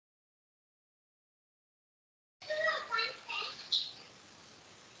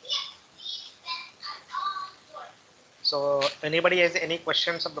So anybody has any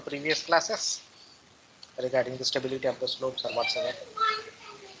questions of the previous classes regarding the stability of the slopes or whatsoever?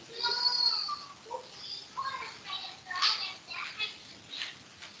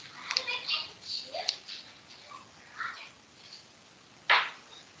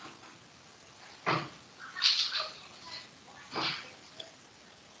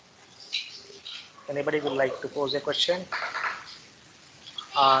 Anybody would like to pose a question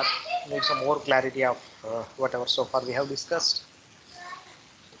or need some more clarity of whatever so far we have discussed?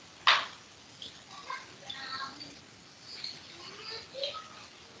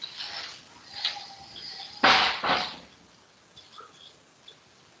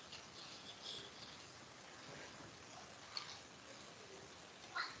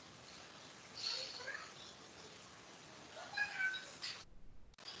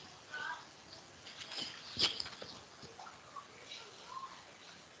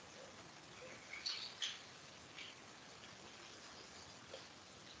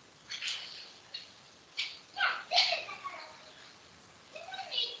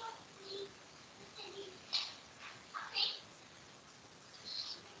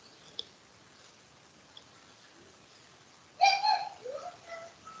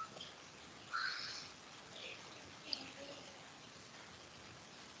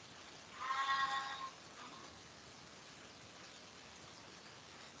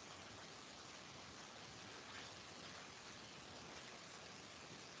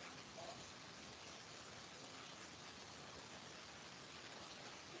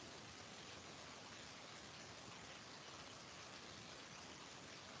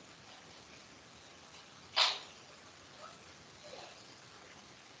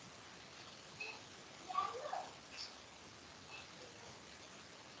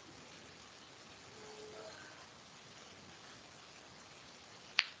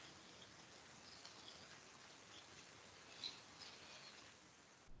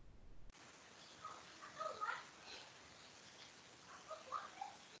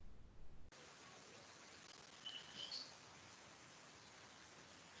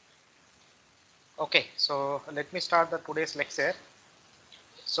 Okay, so let me start the today's lecture.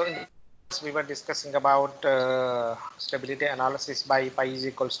 So in this we were discussing about stability analysis by pi is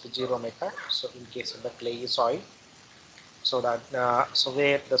equals to 0 method. So in case of the clay soil, so that so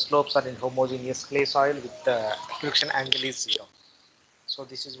where the slopes are in homogeneous clay soil with the friction angle is 0. So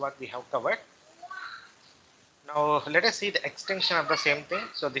this is what we have covered. Now let us see the extension of the same thing.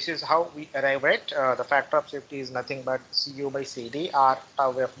 So this is how we arrive at the factor of safety is nothing but Cu by Cd or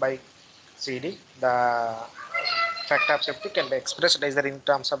tau f by Cd. The factor of safety can be expressed either in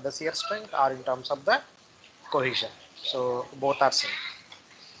terms of the shear strength or in terms of the cohesion. So both are same.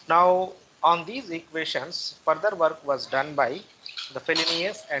 Now on these equations, further work was done by the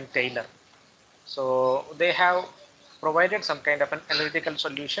Felinius and Taylor. So they have provided some kind of an analytical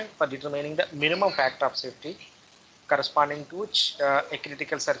solution for determining the minimum factor of safety corresponding to which a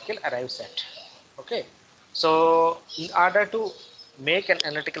critical circle arrives at. Okay, so in order to make an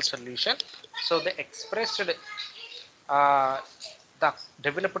analytical solution, so they expressed uh, the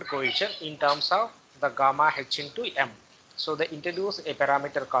developed cohesion in terms of the gamma h into m. So they introduce a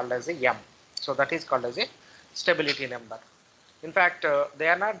parameter called as a m. So that is called as a stability number. In fact, they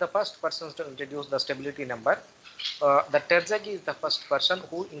are not the first persons to introduce the stability number. The Terzaghi is the first person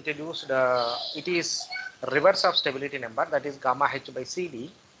who introduced it is reverse of stability number, that is gamma h by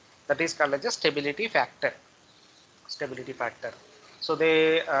cd, that is called as a stability factor. Stability factor. So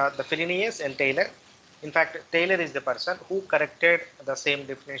they the Felinius and Taylor. In fact, Taylor is the person who corrected the same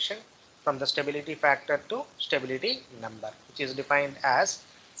definition from the stability factor to stability number, which is defined as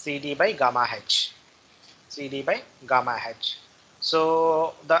cd by gamma h. cd by gamma h.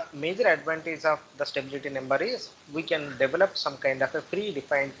 So the major advantage of the stability number is we can develop some kind of a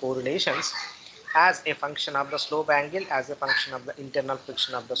predefined correlations as a function of the slope angle, as a function of the internal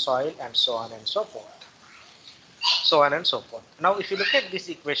friction of the soil, and so on and so forth. So on and so forth. Now, if you look at this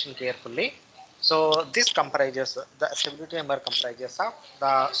equation carefully, so this comprises the stability number comprises of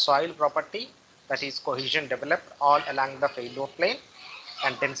the soil property, that is cohesion developed all along the failure plane,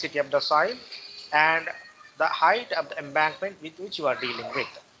 and density of the soil, and the height of the embankment with which you are dealing with.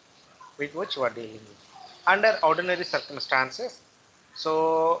 Under ordinary circumstances,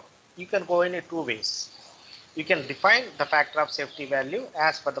 so you can go in two ways. You can define the factor of safety value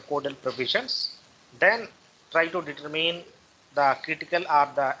as per the codal provisions, then try to determine the critical or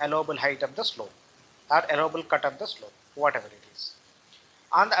the allowable height of the slope or allowable cut of the slope, whatever it is.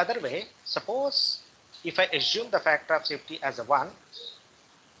 On the other way, suppose if I assume the factor of safety as a 1,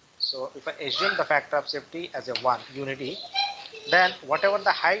 so if I assume the factor of safety as a 1 unity, then whatever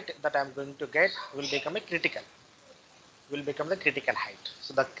the height that I'm going to get will become a critical. will become the critical height.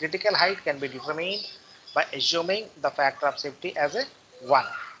 So the critical height can be determined by assuming the factor of safety as a 1.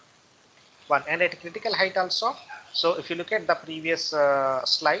 And at critical height also. So if you look at the previous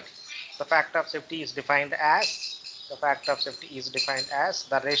slide, the factor of safety is defined as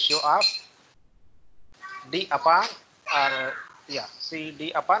the ratio of D upon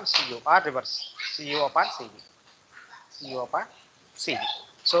CD upon CU, or reverse, CU upon CD.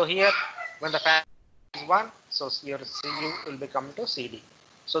 So here when the factor is 1, so here CU will become to CD.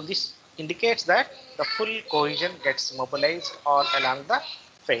 So this indicates that the full cohesion gets mobilized all along the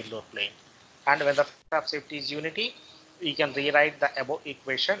failure plane. And when the factor of safety is unity, we can rewrite the above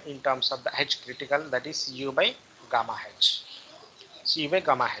equation in terms of the H critical, that is CU by gamma H.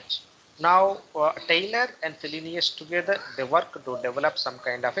 Now, Taylor and Fellinius together, they work to develop some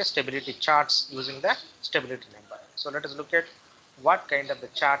kind of a stability charts using the stability number. So let us look at what kind of the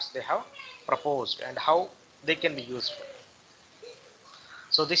charts they have proposed and how they can be useful.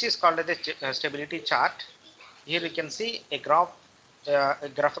 So this is called the stability chart. Here you can see a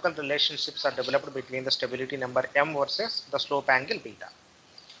graphical relationships are developed between the stability number m versus the slope angle beta.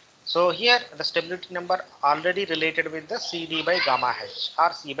 So here the stability number already related with the CD by gamma H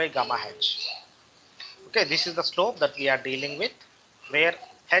or C by gamma H. Okay, this is the slope that we are dealing with, where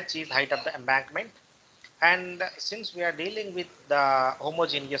H is height of the embankment. And since we are dealing with the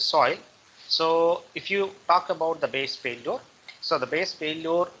homogeneous soil, so if you talk about the base failure, so the base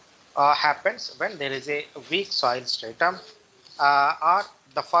failure happens when there is a weak soil stratum or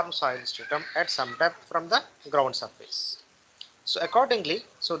the firm soil stratum at some depth from the ground surface. So accordingly,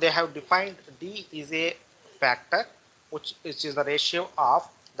 so they have defined D is a factor which is the ratio of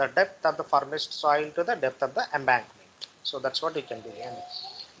the depth of the firmest soil to the depth of the embankment. So that's what you can do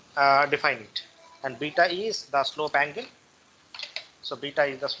and define it. And beta is the slope angle. So beta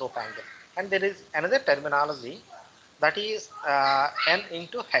is the slope angle. And there is another terminology, that is N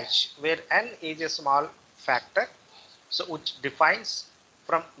into H, where N is a small factor, so which defines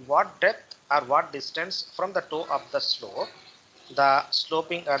from what depth or what distance from the toe of the slope the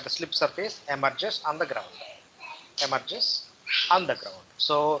sloping or the slip surface emerges on the ground.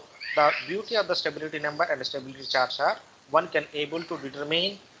 So the beauty of the stability number and the stability charts are, one can able to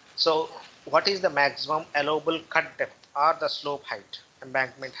determine so what is the maximum allowable cut depth or the slope height,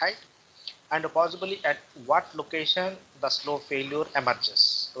 embankment height, and possibly at what location the slope failure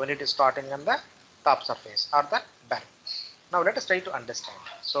emerges, when it is starting on the top surface or the bed. Now let us try to understand.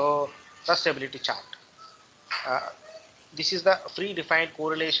 So the stability chart. This is the predefined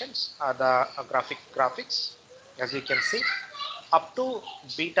correlations or the graphics, as you can see, up to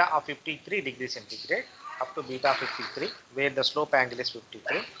beta of 53 degrees centigrade, where the slope angle is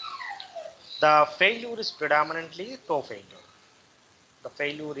 53. The failure is predominantly toe failure.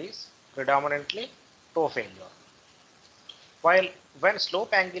 While when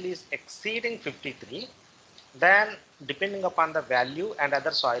slope angle is exceeding 53, then depending upon the value and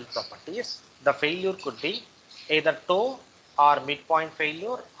other soil properties, the failure could be either toe or midpoint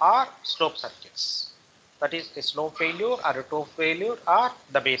failure or slope circuits. That is a slope failure or a toe failure or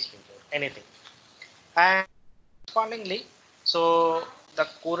the base failure, anything. And correspondingly, so the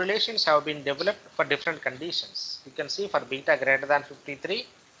correlations have been developed for different conditions. You can see for beta greater than 53,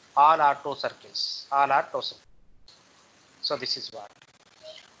 all are toe circles. So this is what.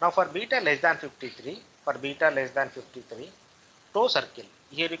 Now for beta less than 53, toe circle.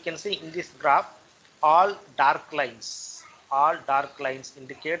 Here you can see in this graph, all dark lines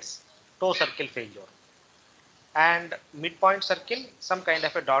indicates toe circle failure. And midpoint circle, some kind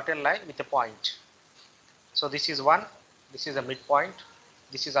of a dotted line with a point. So this is one, this is a midpoint,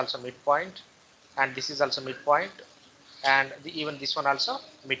 this is also midpoint, and this is also midpoint, and even this one also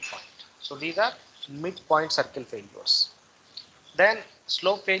midpoint. So these are midpoint circle failures. Then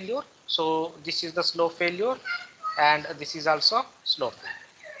slope failure. So this is the slope failure, and this is also slope failure.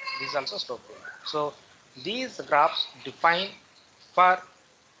 So these graphs define for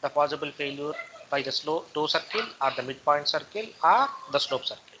the possible failure by the toe circle or the midpoint circle or the slope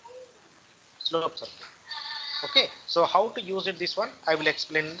circle. Okay, so how to use it, this one I will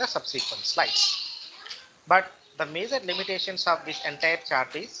explain in the subsequent slides. But the major limitations of this entire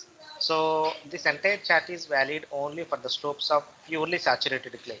chart is, so this entire chart is valid only for the slopes of purely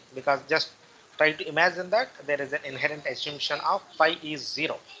saturated clay, because just try to imagine that there is an inherent assumption of phi is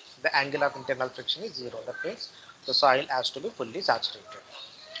 0. The angle of internal friction is 0. That means the soil has to be fully saturated.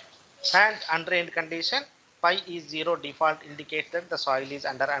 And undrained condition, phi is 0 default indicates that the soil is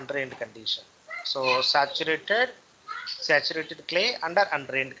under undrained condition. So saturated clay under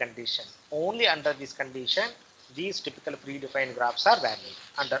undrained condition. Only under this condition, these typical predefined graphs are valid.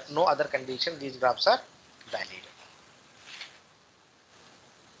 Under no other condition, these graphs are valid.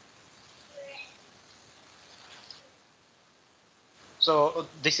 So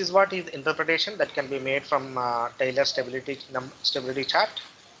this is what is interpretation that can be made from Taylor stability chart.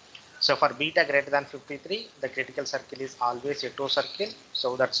 So for beta greater than 53, the critical circle is always a toe circle.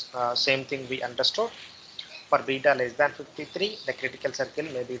 So that's same thing we understood. For beta less than 53, the critical circle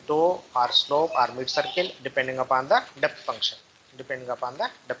may be toe or slope or mid circle depending upon the depth function. Depending upon the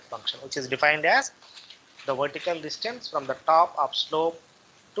depth function, which is defined as the vertical distance from the top of slope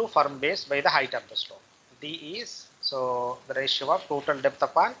to firm base by the height of the slope. D is so the ratio of total depth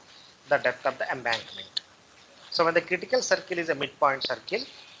upon the depth of the embankment. So when the critical circle is a midpoint circle,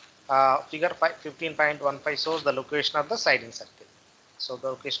 figure 15.15 shows the location of the sliding circle. So the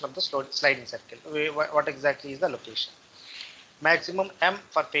location of the sliding circle. What exactly is the location? Maximum M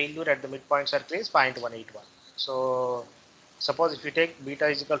for failure at the midpoint circle is 0.181. So suppose if you take beta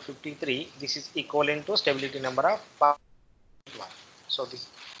is equal to 53, this is equivalent to stability number of 0.1. So this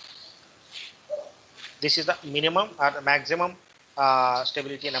is the minimum or the maximum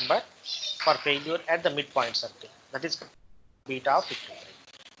stability number for failure at the midpoint circle. That is beta of 53.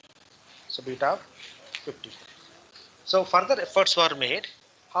 So beta of 53. So further efforts were made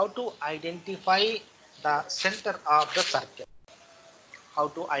how to identify the center of the circle. How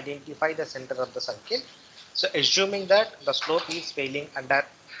to identify the center of the circle. So assuming that the slope is failing under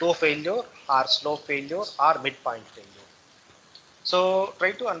toe failure or slope failure or midpoint failure. So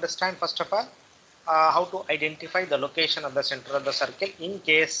try to understand first of all how to identify the location of the center of the circle in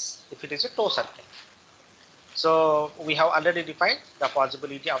case if it is a toe circle. So we have already defined the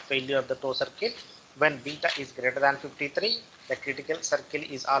possibility of failure of the toe circle when beta is greater than 53. The critical circle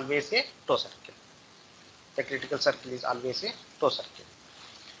is always a toe circle. The critical circle is always a toe circle.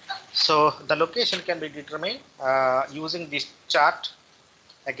 So the location can be determined using this chart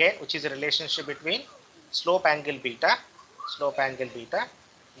again, which is a relationship between slope angle beta,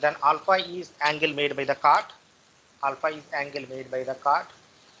 then alpha is angle made by the cart,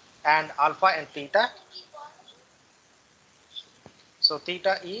 and alpha and theta. So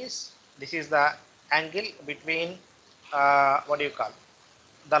theta is, this is the angle between what do you call,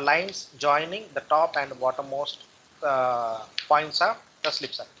 the lines joining the top and bottommost points of the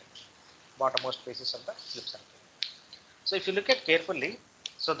slip circle, bottommost faces of the slip circle. So if you look at carefully,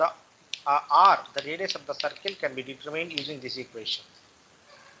 so the r, the radius of the circle, can be determined using this equation.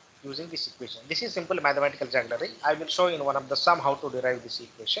 This is simple mathematical jugglery. I will show in one of the sum how to derive this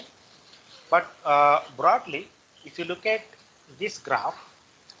equation. But broadly, if you look at this graph,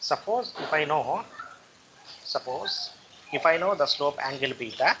 suppose if I know the slope angle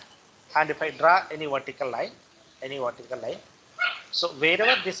beta, and if I draw any vertical line, so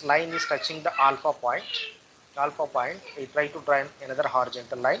wherever this line is touching the alpha point, I try to draw another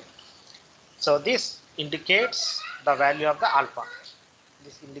horizontal line. So this indicates the value of the alpha.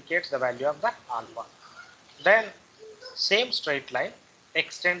 Then same straight line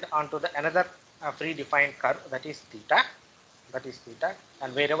extend onto the another predefined curve, that is theta,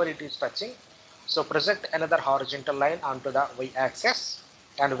 and wherever it is touching, so project another horizontal line onto the y-axis,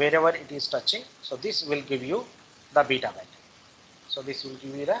 and wherever it is touching, so this will give you the beta value.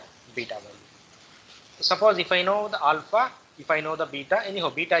 Suppose if I know the alpha, if I know the beta,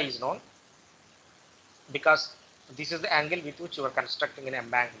 anyhow beta is known because this is the angle with which you are constructing an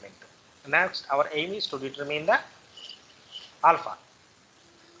embankment. Next, our aim is to determine the alpha.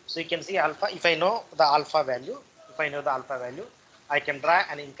 So you can see alpha. If I know the alpha value, I can draw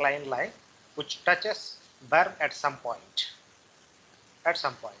an inclined line which touches berm at some point.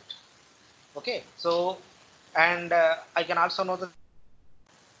 Okay. So, and I can also know the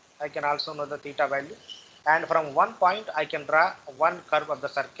theta value, and from one point I can draw one curve of the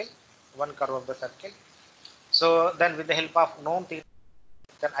circle. So then with the help of known theta,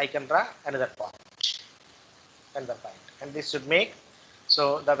 then I can draw another point, and this should make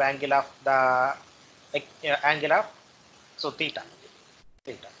so the angle of so theta.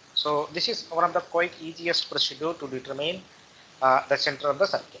 So this is one of the quite easiest procedure to determine the center of the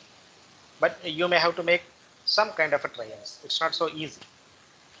circle. But you may have to make some kind of a trials. It's not so easy.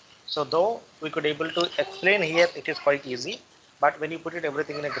 So though we could able to explain here, it is quite easy. But when you put it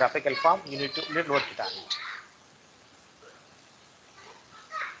everything in a graphical form, you need to work it on it.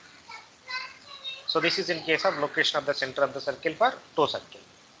 So this is in case of location of the center of the circle for toe circle.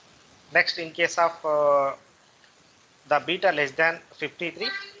 Next, in case of the beta less than 53.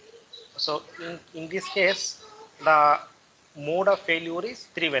 So in this case, the mode of failure is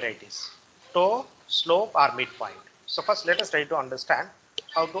three varieties: toe, slope, or midpoint. So first let us try to understand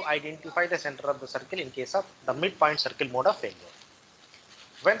how to identify the center of the circle in case of the midpoint circle mode of failure.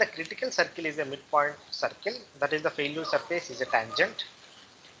 When the critical circle is a midpoint circle, that is the failure surface is a tangent.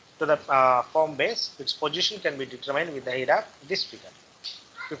 to the form base, its position can be determined with the aid of this figure,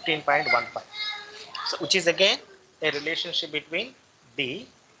 15.15. So, which is again a relationship between the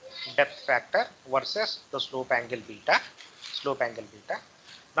depth factor versus the slope angle beta.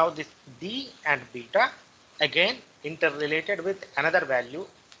 Now, this d and beta again interrelated with another value,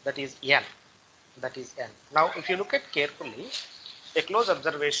 that is n. Now, if you look at carefully, a close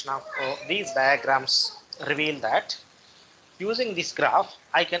observation of these diagrams reveal that using this graph,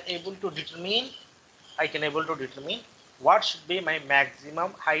 I can able to determine what should be my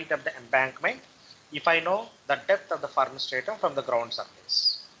maximum height of the embankment if I know the depth of the farm stratum from the ground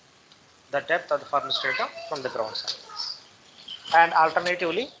surface. And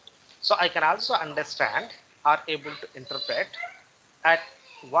alternatively, so I can also understand or able to interpret at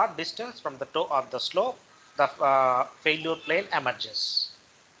what distance from the toe of the slope the failure plane emerges.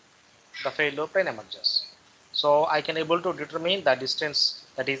 So I can able to determine the distance,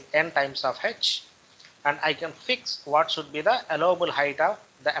 that is n times of h, and I can fix what should be the allowable height of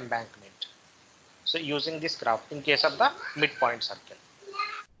the embankment. So using this graph in case of the midpoint circle.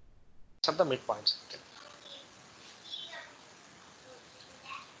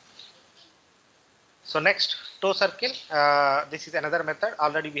 So next, toe circle. This is another method.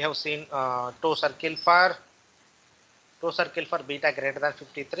 Already we have seen toe circle for beta greater than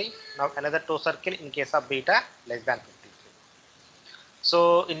 53. Now another toe circle in case of beta less than 53.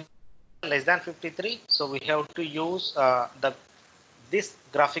 So in less than 53, so we have to use this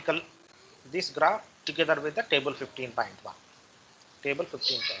graph together with the table 15.1.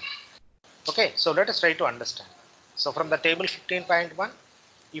 Okay, so let us try to understand. So from the table 15.1,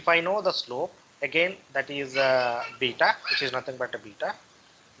 if I know the slope, again that is beta, which is nothing but a beta,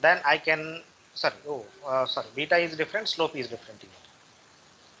 then I can, beta is different, slope is different here.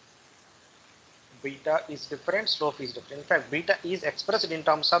 Beta is different, slope is different. In fact, beta is expressed in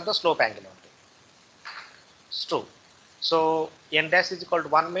terms of the slope angle only. It's true. So n dash is equal to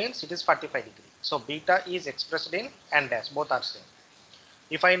 1 means it is 45 degree. So beta is expressed in n dash, both are same.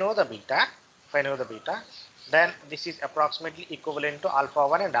 If I know the beta, then this is approximately equivalent to alpha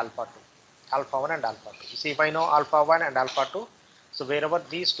 1 and alpha 2. You see, if I know alpha 1 and alpha 2, so wherever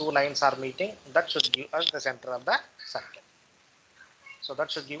these two lines are meeting, that should give us the center of the circle. So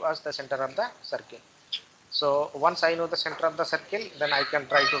once I know the center of the circle, then I can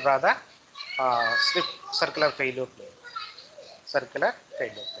try to draw the circular failure plane.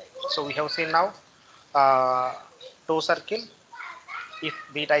 So we have seen now toe circle if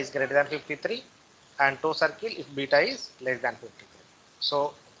beta is greater than 53, and toe circle if beta is less than 53.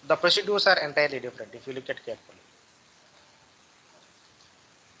 So the procedures are entirely different if you look at carefully.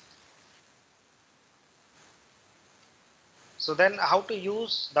 So then how to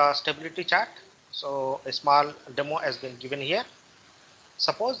use the stability chart? So a small demo has been given here.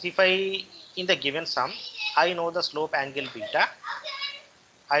 Suppose if in the given sum, I know the slope angle beta,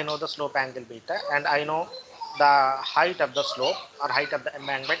 and I know the height of the slope or height of the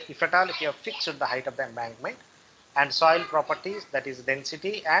embankment, if at all if you have fixed the height of the embankment, and soil properties, that is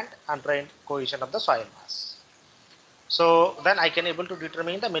density and undrained cohesion of the soil mass. So then I can able to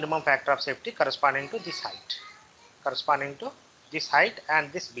determine the minimum factor of safety corresponding to this height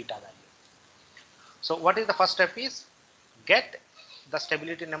and this beta value. So what is the first step is get the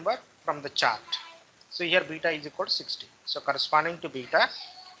stability number from the chart. So here beta is equal to 60. So corresponding to beta,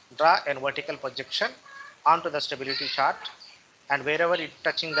 draw a vertical projection onto the stability chart, and wherever it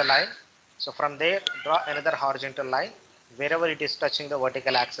touching the line, so from there draw another horizontal line wherever it is touching the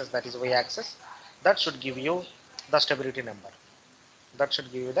vertical axis, that is y axis. That should give you the stability number. The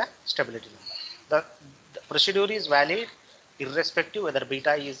procedure is valid irrespective whether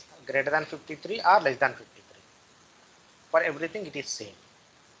beta is greater than 53 or less than 53. For everything it is same.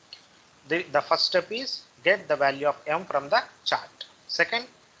 The first step is get the value of m from the chart. Second,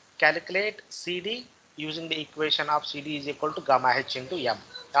 calculate CD using the equation of CD is equal to gamma h into m,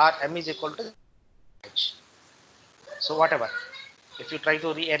 or m is equal to h. So whatever, if you try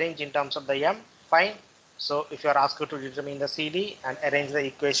to rearrange in terms of the m, fine. So if you are asked to determine the CD and arrange the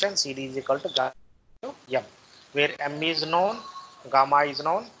equation, CD is equal to gamma to m, where m is known, gamma is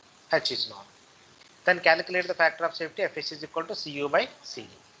known, h is known. Then calculate the factor of safety, Fs is equal to Cu by Cd.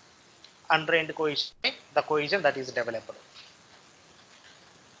 Undrained cohesion, the cohesion that is developed.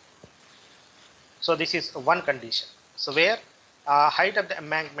 So this is one condition. So where height of the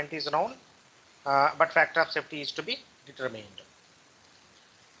embankment is known, but factor of safety is to be determined.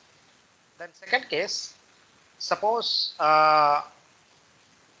 Then second case, suppose how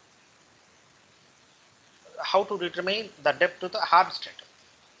to determine the depth to the hard stratum.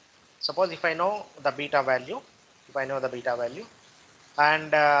 Suppose if I know the beta value,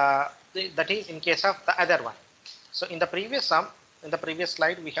 and that is in case of the other one. So in the previous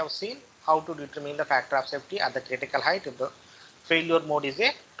slide, we have seen how to determine the factor of safety at the critical height if the failure mode is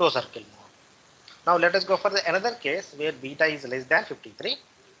a toe circle mode. Now let us go for another case where beta is less than 53,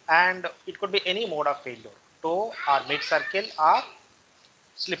 and it could be any mode of failure, toe or mid circle or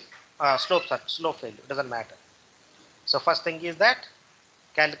slope failure, doesn't matter. So first thing is that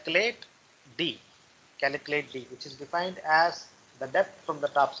calculate D, which is defined as the depth from the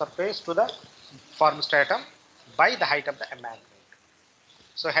top surface to the form stratum by the height of the embankment.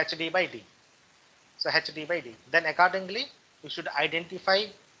 So HD by D. Then accordingly, you should identify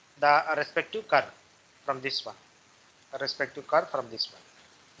the respective curve from this one,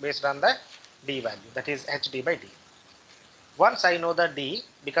 based on the D value, that is HD by D. Once I know the D,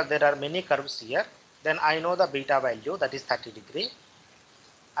 because there are many curves here, then I know the beta value, that is 30 degree.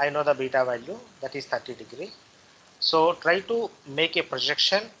 So try to make a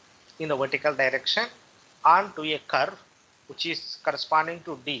projection in the vertical direction onto a curve which is corresponding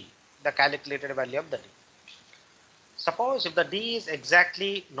to D, the calculated value of the D. Suppose if the D is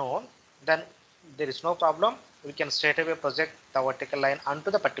exactly known, then there is no problem. We can straight away project the vertical line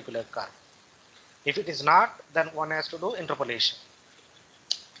onto the particular curve. If it is not, then one has to do interpolation.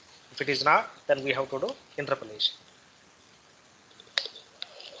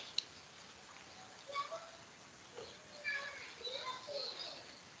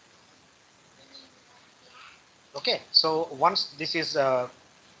 Okay, so once this is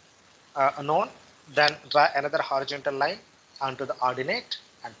known, then draw another horizontal line onto the ordinate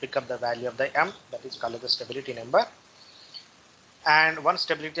and pick up the value of the M, that is called the stability number. And once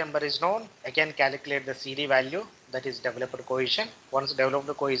stability number is known, again calculate the CD value, that is developer cohesion. Once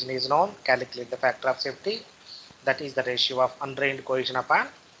developer cohesion is known, calculate the factor of safety, that is the ratio of undrained cohesion upon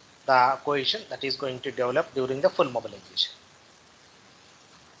the cohesion that is going to develop during the full mobilization.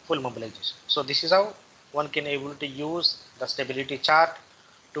 So this is how one can able to use the stability chart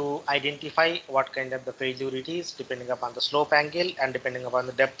to identify what kind of the failure it is, depending upon the slope angle and depending upon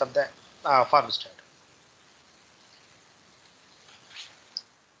the depth of the form stratum.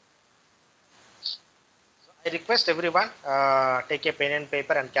 I request everyone take a pen and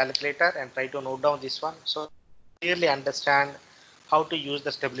paper and calculator and try to note down this one, so clearly understand how to use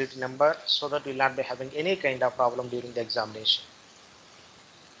the stability number, so that we will not be having any kind of problem during the examination.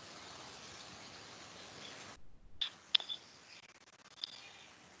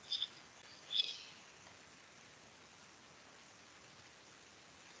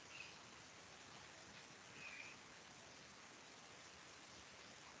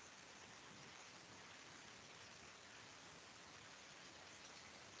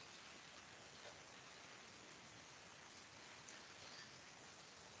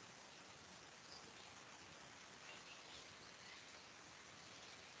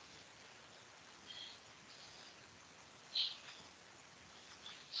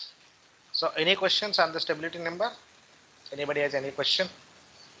 So any questions on the stability number? Anybody has any question?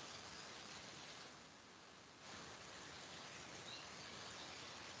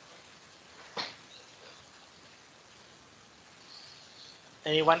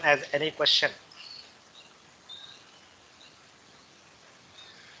 Anyone has any question?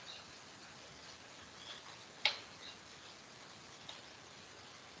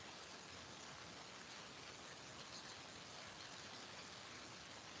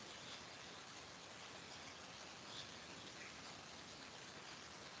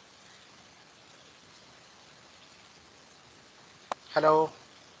 Hello.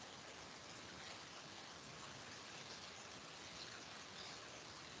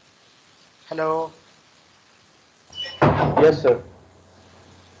 Hello. Yes, sir.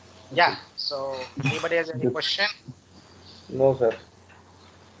 Yeah. So anybody has any question? No, sir.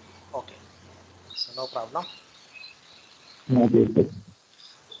 Okay. So no problem. Okay, sir.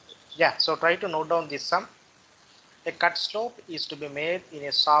 Yeah. So try to note down this sum. A cut slope is to be made in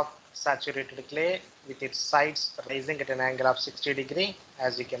a soft saturated clay with its sides rising at an angle of 60 degree,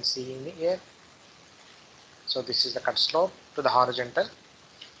 as you can see in here. So this is the cut slope to the horizontal.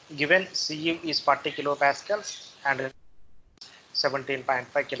 Given Cu is 40 kilopascals and 17.5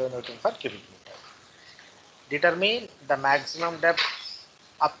 kilonewton per cubic meter. Determine the maximum depth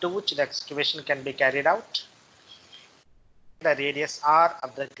up to which the excavation can be carried out. The radius r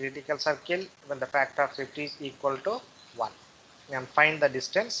of the critical circle when the factor of safety is equal to 1. And find the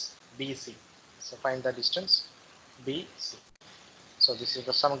distance BC. So find the distance BC. So this is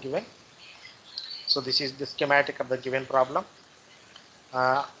the sum given. So this is the schematic of the given problem.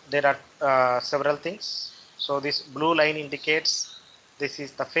 There are several things. So this blue line indicates this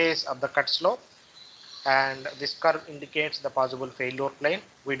is the face of the cut slope. and this curve indicates the possible failure plane.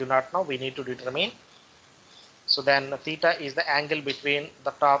 We do not know, we need to determine. So then theta is the angle between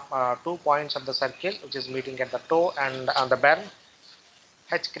the top 2 points of the circle, which is meeting at the toe and on the bend.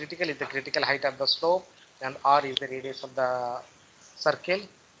 H critical is the critical height of the slope, and R is the radius of the circle.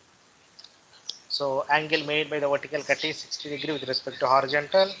 So angle made by the vertical cut is 60 degree with respect to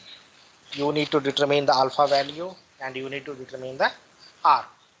horizontal. You need to determine the alpha value and you need to determine the R.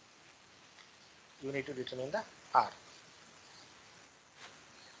 You need to determine the R.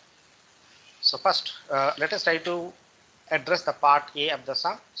 So first, let us try to address the part A of the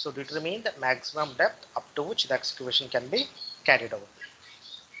sum. So determine the maximum depth up to which the excavation can be carried out.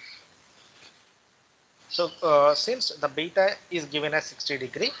 So since the beta is given as 60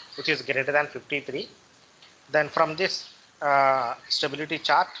 degree, which is greater than 53, then from this stability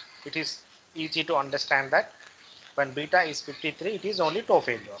chart, it is easy to understand that when beta is 53, it is only toe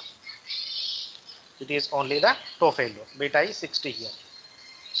failure. It is only the toe failure. Beta is 60 here.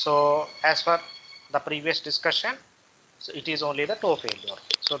 So as per the previous discussion, so it is only the toe failure.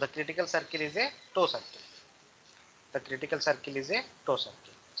 So the critical circle is a toe circle. The critical circle is a toe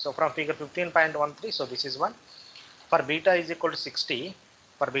circle. So from figure 15.13, so this is one. For beta is equal to 60,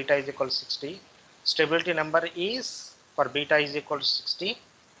 for beta is equal to 60, stability number is, for beta is equal to 60,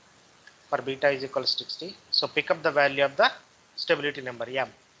 for beta is equal to 60. So pick up the value of the stability number M,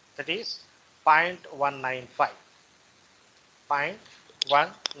 that is 0.195.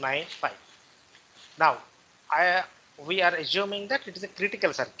 0.195. Now, we are assuming that it is a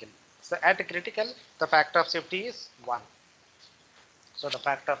critical circle. So at a critical, the factor of safety is 1. So the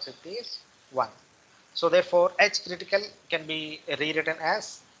factor of safety is 1. So therefore, H critical can be rewritten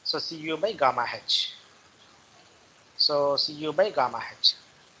as, so Cu by gamma H. So Cu by gamma H.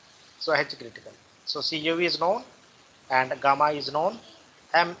 So H critical. So Cu is known and gamma is known.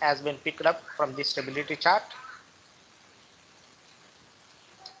 M has been picked up from the stability chart.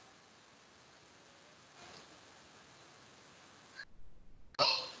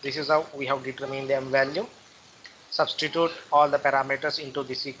 This is how we have determined the M value. Substitute all the parameters into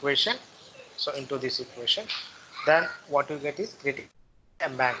this equation. So into this equation, then what you get is critical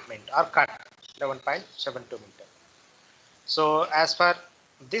embankment or cut 11.72 meter. So as per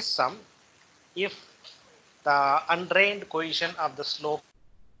this sum, if the undrained cohesion of the slope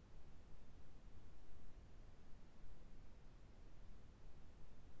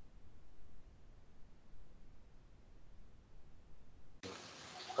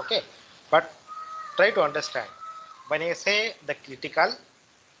okay, but try to understand when I say the critical,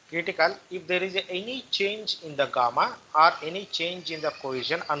 if there is any change in the gamma or any change in the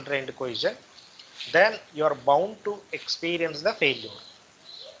cohesion, undrained cohesion, then you are bound to experience the failure.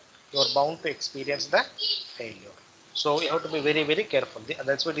 You are bound to experience the failure. So you have to be very, very careful.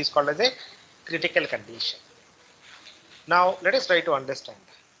 That's what is called as a critical condition. Now let us try to understand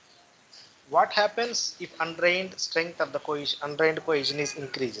what happens if undrained strength of the cohesion, undrained cohesion is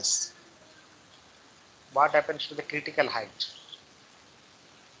increases. What happens to the critical height?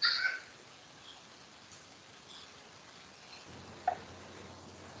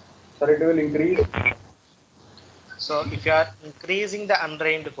 Sir, it will increase. So if you are increasing the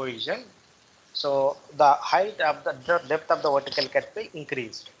undrained cohesion, so the height of the depth of the vertical cut will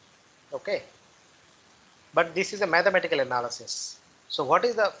increase. Okay. But this is a mathematical analysis. So what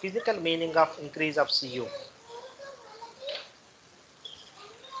is the physical meaning of increase of Cu?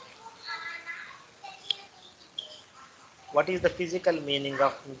 What is the physical meaning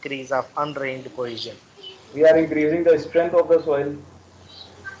of increase of undrained cohesion? We are increasing the strength of the soil.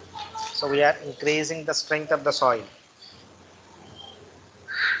 So we are increasing the strength of the soil.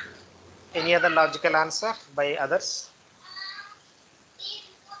 Any other logical answer by others?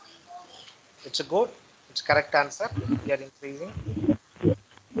 It's a good, it's correct answer. We are increasing.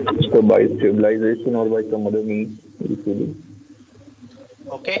 So by stabilization or by some other means, usually,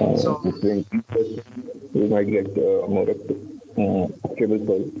 Okay, so we might get more stable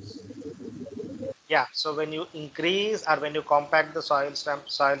soil. yeah, so when you increase or when you compact the soil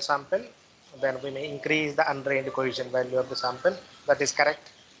sample, then we may increase the undrained cohesion value of the sample. That is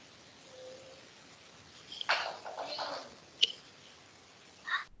correct.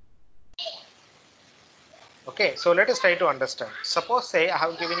 Okay, so let us try to understand. Suppose say I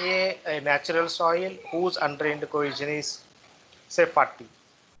have given a natural soil whose undrained cohesion is say 40.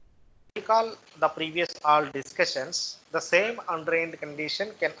 Recall the previous all discussions, the same undrained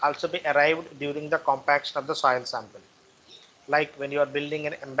condition can also be arrived during the compaction of the soil sample. Like when you are building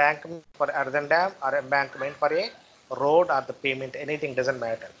an embankment for earthen dam or embankment for a road or the pavement, anything doesn't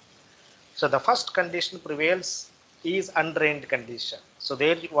matter. So the first condition prevails is undrained condition. So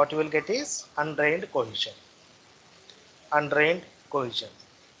there what you will get is undrained cohesion. Undrained cohesion.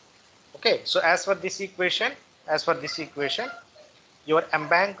 Okay, so as for this equation, your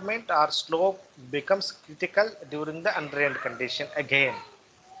embankment or slope becomes critical during the undrained condition again.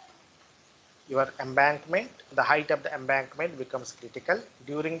 Your embankment, the height of the embankment becomes critical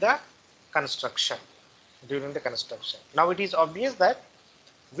during the construction. Now it is obvious that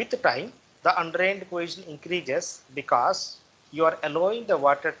with time, the undrained cohesion increases because you are allowing the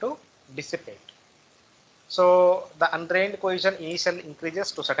water to dissipate. So the undrained cohesion initially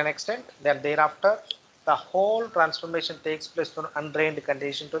increases to a certain extent, then thereafter the whole transformation takes place from undrained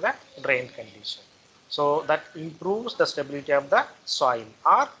condition to the drained condition. So that improves the stability of the soil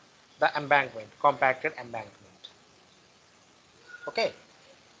or the embankment, compacted embankment. Okay.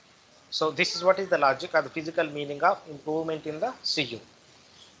 So this is what is the logic or the physical meaning of improvement in the CU.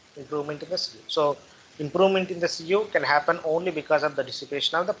 Improvement in the CU. So improvement in the CU can happen only because of the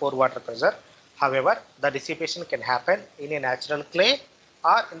dissipation of the pore water pressure. However, the dissipation can happen in a natural clay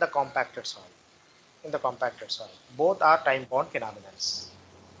or in the compacted soil. Both are time-bound phenomena.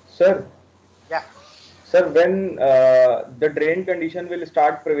 Sir, Yeah. sir, when the drain condition will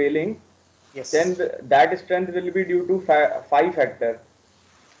start prevailing, then Yes. that strength will be due to phi factor.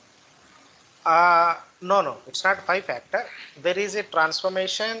 No, it's not phi factor. There is a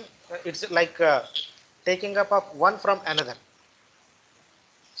transformation. It's like taking up of one from another.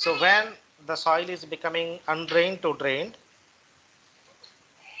 So when the soil is becoming undrained to drained,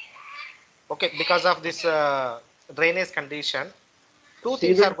 okay, because of this drainage condition, two C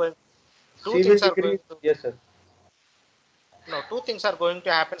things will are going. Two C will things are going decrease. to. Yes, sir. No, two things are going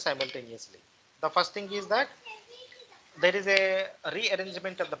to happen simultaneously. The first thing is that there is a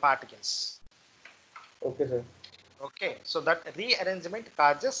rearrangement of the particles. Okay, sir. Okay, so that rearrangement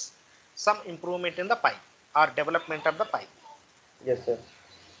causes some improvement in the pipe or development of the pipe. Yes, sir.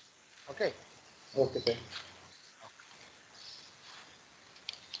 Okay. Okay, sir.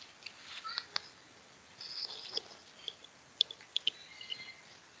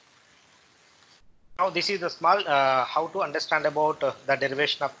 Now this is the small how to understand about the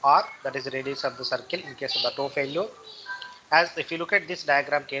derivation of R, that is the radius of the circle in case of the toe failure. As if you look at this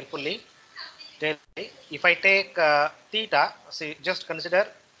diagram carefully, if I take theta, see, just consider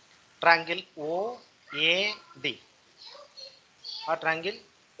triangle OAD or triangle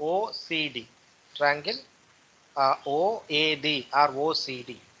OCD, triangle OAD or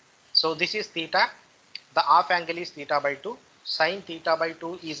OCD. So this is theta. The half angle is theta by 2. Sin theta by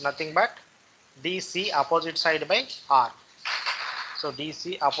 2 is nothing but DC opposite side by R. So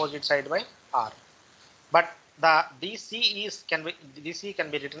DC opposite side by R. But the DC can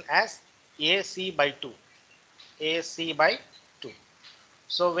be written as AC by 2. AC by 2.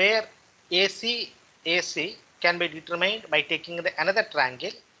 So where AC can be determined by taking the another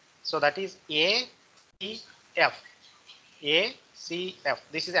triangle. So that is ACF. ACF.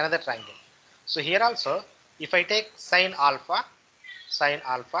 This is another triangle. So here also, if I take sine alpha,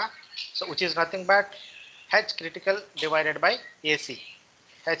 so which is nothing but H critical divided by AC.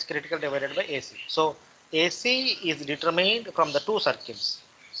 H critical divided by AC. So AC is determined from the two circles,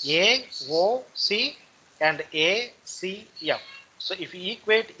 AOC and ACF. So if you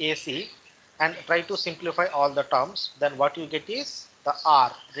equate AC and try to simplify all the terms, then what you get is the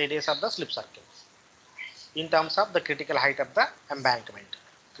R, radius of the slip circle, in terms of the critical height of the embankment.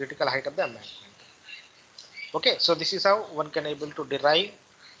 Okay, so this is how one can able to derive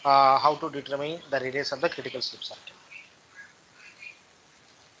how to determine the radius of the critical slip circle.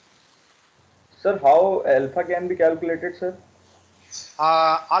 Sir, how alpha can be calculated, sir?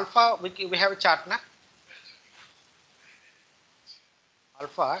 Alpha, we have a chart now.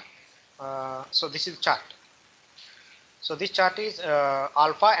 Alpha, so this is chart. So this chart is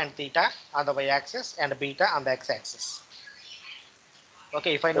alpha and theta on the y-axis and beta on the x-axis.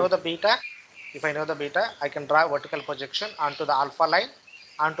 Okay, if I know the beta, I can draw vertical projection onto the alpha line,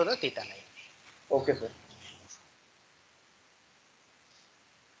 onto the theta line. Okay, sir.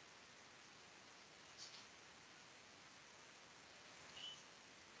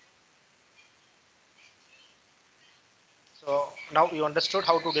 So now you understood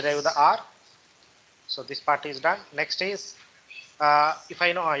how to derive the R. So this part is done. Next is, if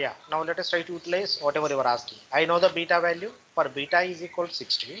I know, now let us try to utilize whatever you are asking. I know the beta value. For beta is equal to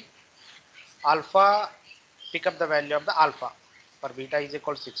 60. Alpha, pick up the value of the alpha. For beta is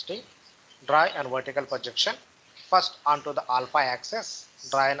equal to 60. Draw a vertical projection. First onto the alpha axis,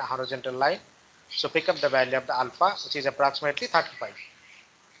 draw a horizontal line. So pick up the value of the alpha, which is approximately 35.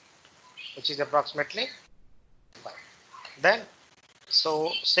 Then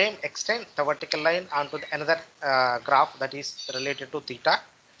So same extend the vertical line onto the another graph that is related to theta.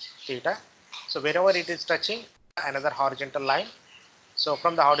 So wherever it is touching another horizontal line, so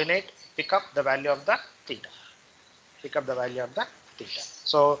from the ordinate pick up the value of the theta. Pick up the value of the theta.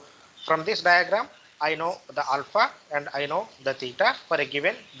 So from this diagram, I know the alpha and I know the theta for a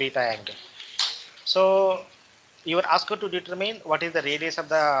given beta angle. So you were asked to determine what is the radius of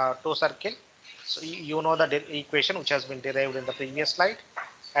the toe circle. So you know the equation which has been derived in the previous slide,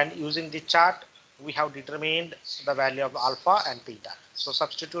 and using the chart we have determined the value of alpha and theta. So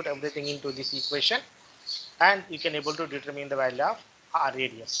substitute everything into this equation and you can able to determine the value of our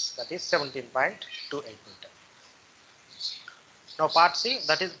radius, that is 17.28 meter. Now part C,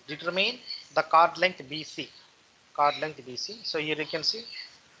 that is determine the chord length BC. Chord length BC. So here you can see.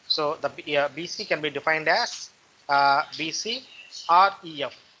 So the BC can be defined as BC or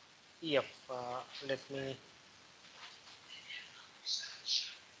EF. EF. Let me.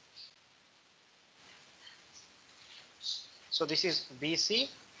 So this is BC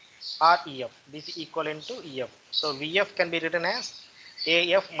or EF. BC equivalent to EF. So VF can be written as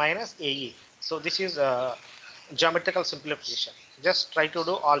AF minus AE. So this is geometrical simplification. Just try to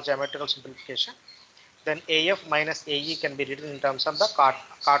do all geometrical simplification. Then AF minus AE can be written in terms of the cot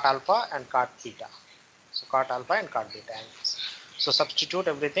alpha and cot beta. So cot alpha and cot beta angles. So substitute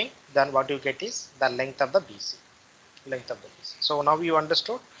everything. Then what you get is the length of the BC. Length of the BC. So now you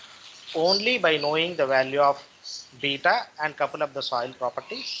understood only by knowing the value of beta and couple of the soil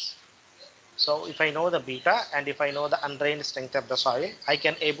properties. So if I know the beta and if I know the undrained strength of the soil, I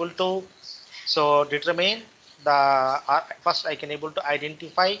can able to determine the first I can able to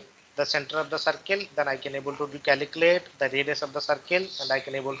identify the center of the circle, then I can able to calculate the radius of the circle, and I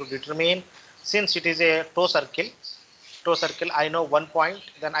can able to determine, since it is a toe circle I know one point,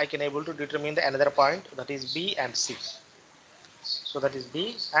 then I can able to determine the another point, that is B and C. So that is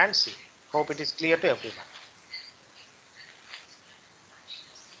B and C. Hope it is clear to everyone.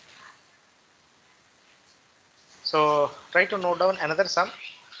 So try to note down another sum.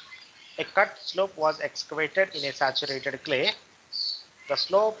 A cut slope was excavated in a saturated clay. The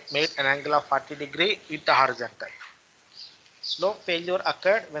slope made an angle of 40 degrees with the horizontal. Slope failure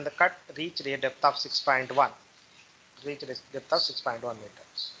occurred when the cut reached a depth of 6.1. Meters.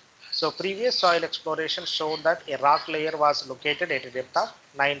 So previous soil exploration showed that a rock layer was located at a depth of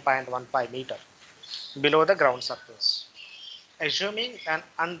 9.15 meter below the ground surface. Assuming an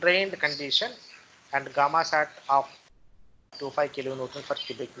undrained condition and gamma sat of 25 kilonewton per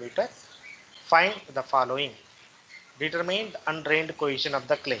cubic meter, find the following. Determine the undrained cohesion of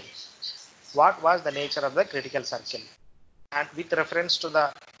the clay. What was the nature of the critical circle? And with reference to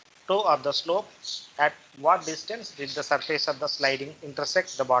the toe of the slope, at what distance did the surface of the sliding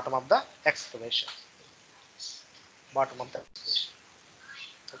intersect the bottom of the excavation? Bottom of the excavation.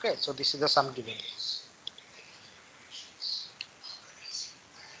 Okay, so this is the sum given.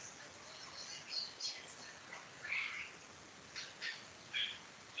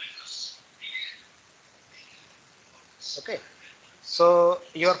 Okay, so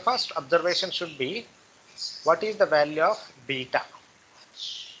your first observation should be, what is the value of beta?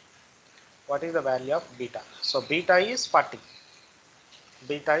 What is the value of beta? So beta is 40.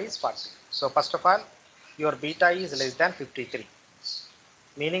 Beta is 40. So first of all, your beta is less than 53.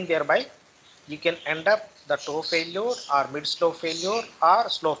 Meaning thereby, you can end up the toe failure or mid slope failure or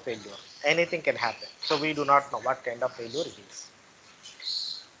slope failure. Anything can happen. So we do not know what kind of failure it is.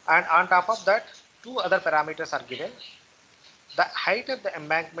 And on top of that, two other parameters are given. The height of the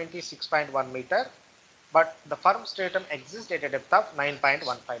embankment is 6.1 meter, but the firm stratum exists at a depth of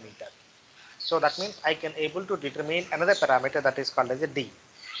 9.15 meter. So that means I can able to determine another parameter that is called as a D.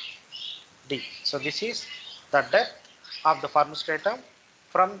 So this is the depth of the firm stratum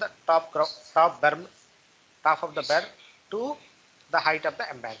from the top of the berm to the height of the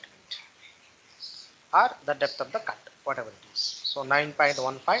embankment, or the depth of the cut, whatever it is. So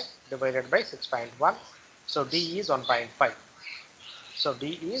 9.15 divided by 6.1. So D is 1.5. So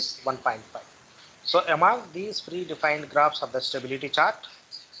D is 1.5. So among these predefined graphs of the stability chart,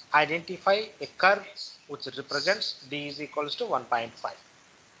 identify a curve which represents D is equals to 1.5.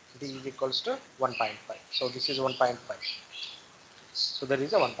 D is equals to 1.5. So this is 1.5. So there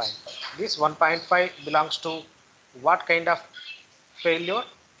is a 1.5. This 1.5 belongs to what kind of failure?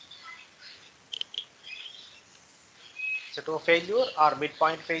 So to a failure or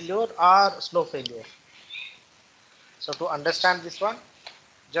midpoint failure or slope failure. So to understand this one,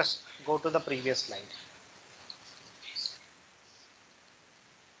 just go to the previous slide,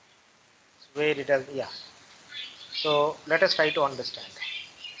 where it has, yeah. So let us try to understand.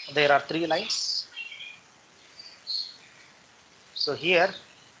 There are three lines. So here,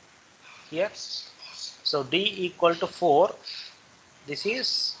 so D equal to 4. This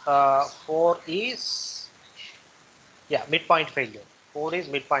is 4 is, yeah, midpoint failure. 4 is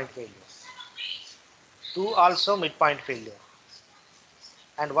midpoint failure. 2 also midpoint failure.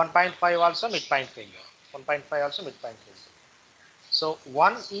 And 1.5 also midpoint failure. 1.5 also midpoint failure. So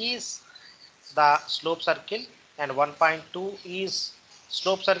 1 is the slope circle and 1.2 is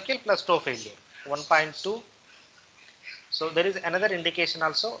slope circle plus toe failure. 1.2. So there is another indication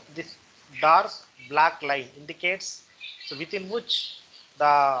also. This dark black line indicates, so within which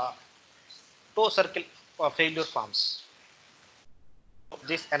the toe circle failure forms.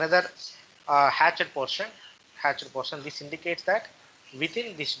 This another hatched portion. This indicates that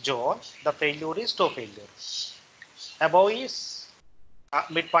within this zone the failure is toe failure. Above is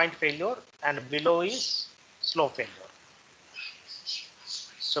midpoint failure and below is slope failure.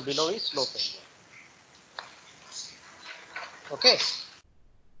 So below is slope failure. Okay.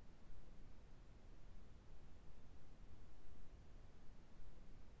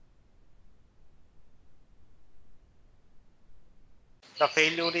 The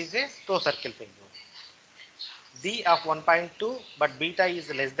failure is a toe circle failure. D of 1.2, but beta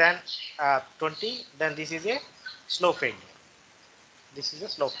is less than 20, then this is a slope failure. This is a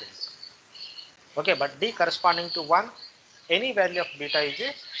slope failure. Okay, but D corresponding to 1, any value of beta is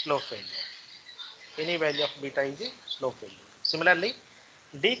a slope failure. Any value of beta is a slope failure. Similarly,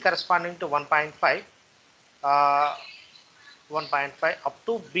 D corresponding to 1.5, 1.5 up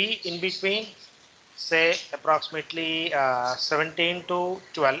to B in between, say approximately 17 to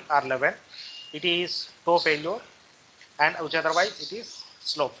 12 or 11, it is toe failure, and which otherwise it is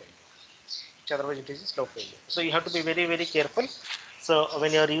slope failure. Which otherwise it is slope failure. So you have to be very, very careful. So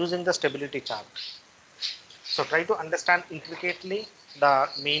when you are using the stability chart, so try to understand intricately the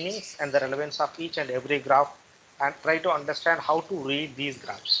meanings and the relevance of each and every graph, and try to understand how to read these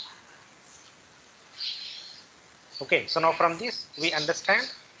graphs. Okay, so now from this we understand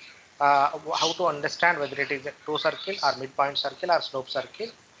how to understand whether it is a toe circle or midpoint circle or slope circle,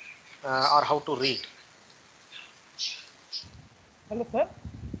 or how to read. Hello, sir.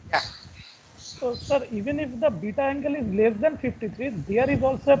 Yeah. So, sir, even if the beta angle is less than 53, there is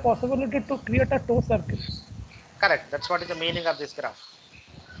also a possibility to create a toe circle. Correct. That's what is the meaning of this graph.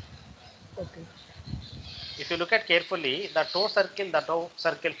 Okay. If you look at carefully, the toe circle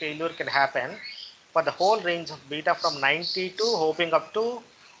failure can happen for the whole range of beta from 90 to hoping up to,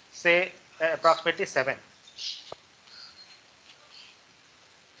 say, approximately 7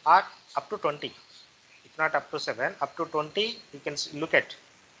 or up to 20. If not up to 7, up to 20, you can look at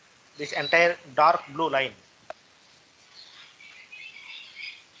this entire dark blue line.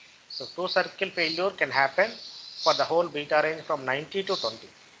 So toe circle failure can happen for the whole beta range from 90 to 20.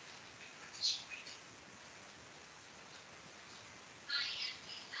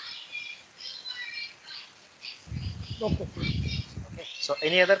 Okay. Okay. So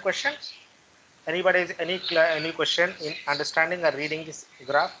any other questions? Anybody has any question in understanding or reading this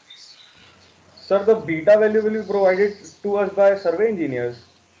graph? Sir, the beta value will be provided to us by survey engineers.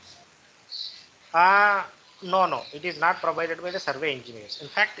 No, it is not provided by the survey engineers. In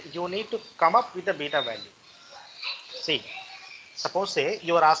fact, you need to come up with the beta value. See, suppose say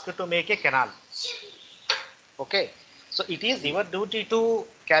you are asked to make a canal. Okay, so it is your duty to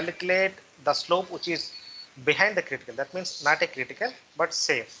calculate the slope which is behind the critical. That means not a critical but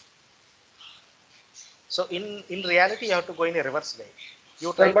safe. So in reality, you have to go in a reverse way.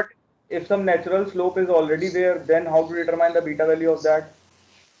 You try. Sir, but if some natural slope is already there, then how to determine the beta value of that?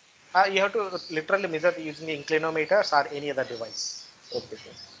 You have to literally measure using the inclinometers or any other device. Okay,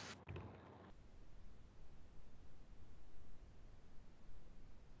 sir.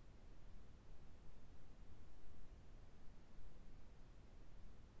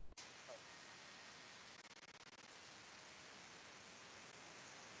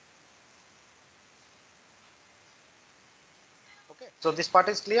 Okay, so this part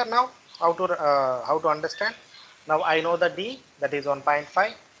is clear now. How to understand. Now I know the D, that is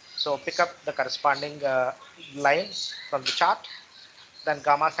 1.5. So pick up the corresponding lines from the chart. Then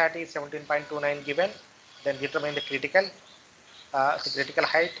gamma sat is 17.29 given. Then determine the critical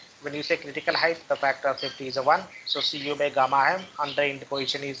height. When you say critical height, the factor of safety is a 1. So Cu by gamma m. Undrained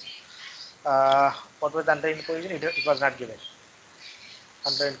position is what was the undrained position? It was not given.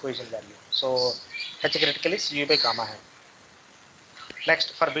 Undrained position value. So H critical is Cu by gamma m.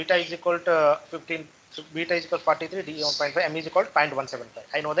 Next, for beta is equal to 15, beta is equal to 43, D 1.5, M is equal to 0.175.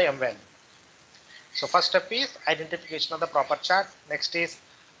 I know the M value. So first step is identification of the proper chart. Next is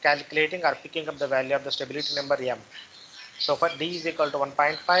calculating or picking up the value of the stability number M. So for D is equal to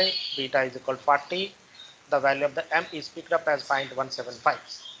 1.5, beta is equal to 40, the value of the m is picked up as 0.175.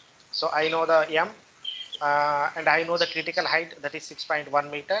 So I know the m and I know the critical height, that is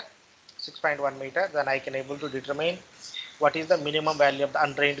 6.1 meter. 6.1 meter, then I can able to determine what is the minimum value of the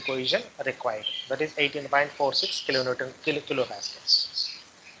undrained cohesion required, that is 18.46 kilopascals.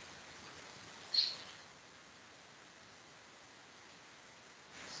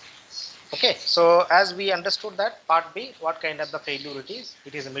 Okay, so as we understood that part B, what kind of the failure it is?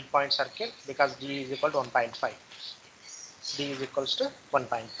 It is a midpoint circle because D is equal to 1.5. D is equals to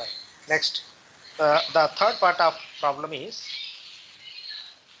 1.5. Next, the third part of problem is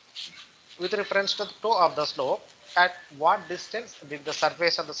with reference to the toe of the slope, at what distance did the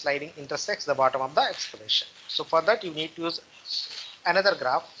surface of the sliding intersects the bottom of the excavation? So for that you need to use another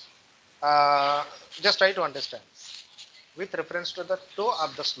graph. Just try to understand. With reference to the toe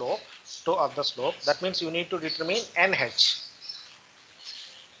of the slope, that means you need to determine NH,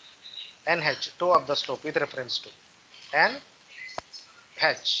 toe of the slope with reference to NH.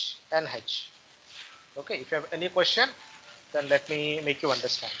 Okay, if you have any question, then let me make you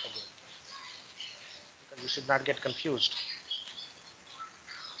understand again, because you should not get confused.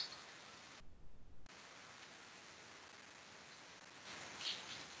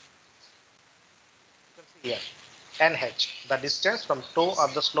 Here, NH, the distance from toe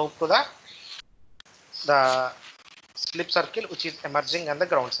of the slope to the slip circle which is emerging on the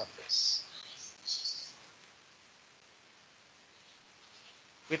ground surface.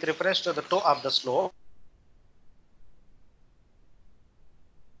 With reference to the toe of the slope,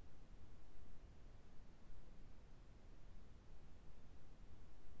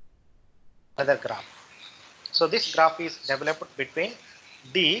 another graph. So this graph is developed between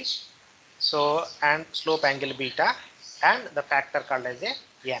D, so and slope angle beta and the factor called as a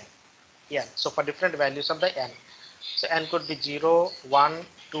n. So for different values of the n. So n could be 0, 1,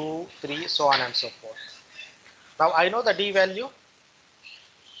 2, 3, so on and so forth. Now I know the D value.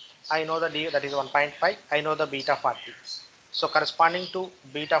 I know the D, that is 1.5. I know the beta 40. So corresponding to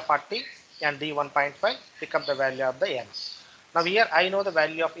beta 40 and D 1.5, pick up the value of the n. Now here I know the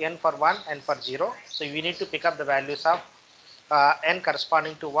value of n for 1 and for 0. So we need to pick up the values of n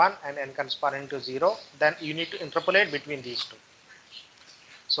corresponding to 1 and n corresponding to 0. Then you need to interpolate between these two.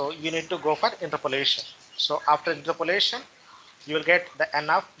 So you need to go for interpolation. So after interpolation, you will get the n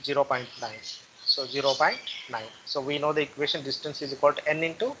of 0.9. So 0.9. So we know the equation distance is equal to n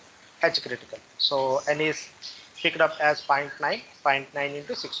into h critical. So n is picked up as 0.9, 0.9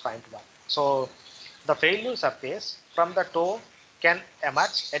 into 6.1. So the failure surface from the toe can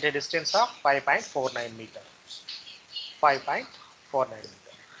emerge at a distance of 5.49 meter. 5.49 meter.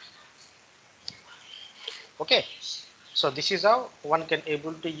 Okay. So this is how one can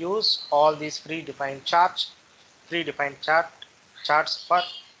able to use all these predefined charts for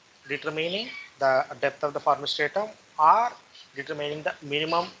determining the depth of the form stratum or determining the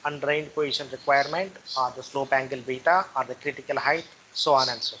minimum undrained cohesion requirement or the slope angle beta or the critical height, so on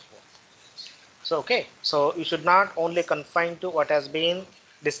and so forth. So okay, so you should not only confine to what has been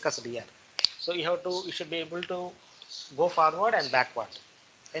discussed here. So you should be able to go forward and backward,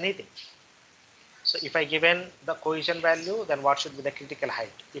 anything. So if I given the cohesion value, then what should be the critical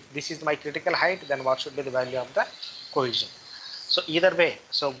height? If this is my critical height, then what should be the value of the cohesion? So either way,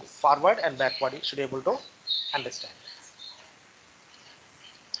 so forward and backward, you should be able to understand.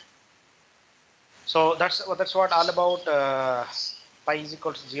 So that's what all about pi is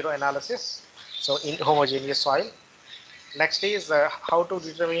equal to 0 analysis. So in homogeneous soil. Next is how to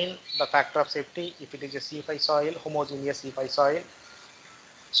determine the factor of safety if it is a C5 soil, homogeneous C5 soil.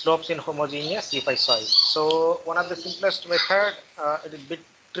 Slopes in homogeneous C5 soil. So one of the simplest method, it is a bit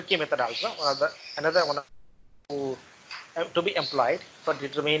tricky method also. Another one to be employed for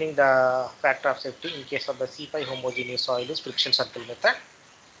determining the factor of safety in case of the C5 homogeneous soil is friction circle method.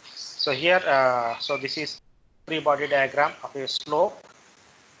 So here, so this is free body diagram of a slope.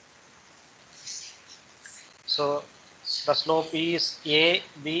 So the slope is A,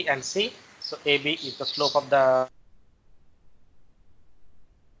 B, and C. So AB is the slope of the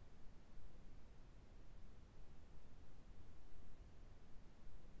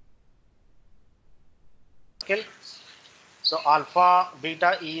So alpha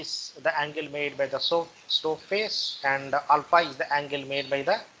beta is the angle made by the slope face, and alpha is the angle made by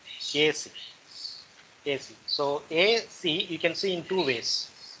the AC. So AC you can see in two ways.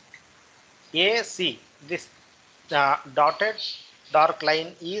 AC, this dotted dark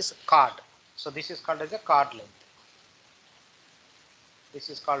line is chord. So this is called as a chord length. This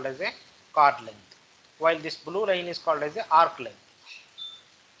is called as a chord length. While this blue line is called as a arc length.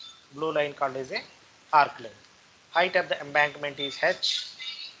 Blue line called as a arc length. Height of the embankment is h.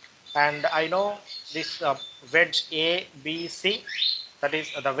 and I know this wedge A, B, C, that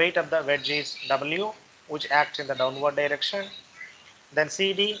is the weight of the wedge is W, which acts in the downward direction. Then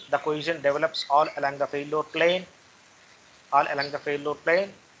CD, the cohesion develops all along the failure plane,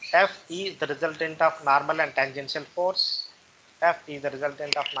 F is the resultant of normal and tangential force. F is the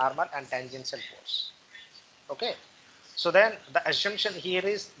resultant of normal and tangential force. Okay. So then the assumption here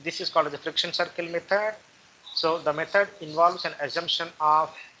is, this is called the friction circle method. So the method involves an assumption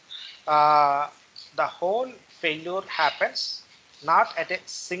of the whole failure happens not at a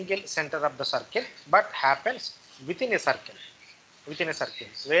single center of the circle, but happens within a circle,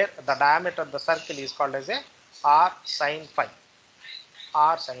 where the diameter of the circle is called as a r sin phi.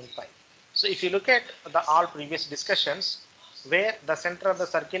 So if you look at the all previous discussions where the center of the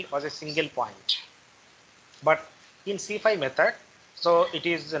circle was a single point, but in C5 method, so it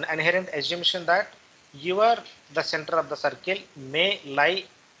is an inherent assumption that the center of the circle may lie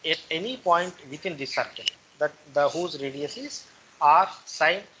at any point within this circle, that the whose radius is r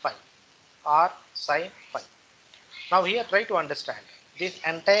sin phi. Now here try to understand, this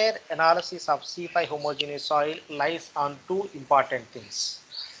entire analysis of C5 homogeneous soil lies on two important things,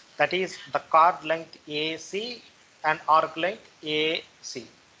 that is the chord length AC and arc length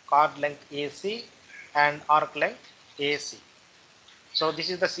AC. So this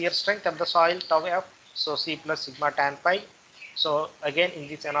is the shear strength of the soil tau F, so C plus sigma tan pi. So again in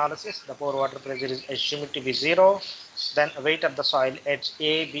this analysis the pore water pressure is assumed to be 0. Then weight of the soil H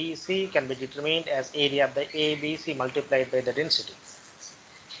A B C can be determined as area of the A B C multiplied by the density.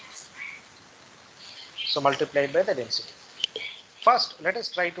 First let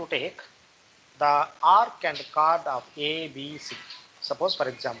us try to take the arc and chord of A B C. Suppose for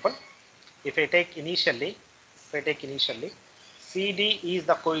example, if I take initially CD is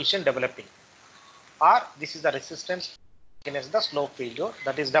the cohesion developing, or this is the resistance against the slope failure,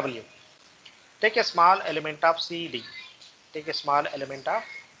 that is W. Take a small element of CD.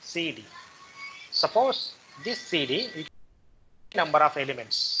 Suppose this CD is number of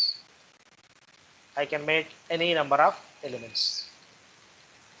elements. I can make any number of elements.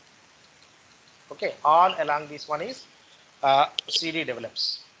 Okay, all along this one is CD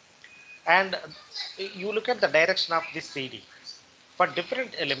develops. And you look at the direction of this CD. For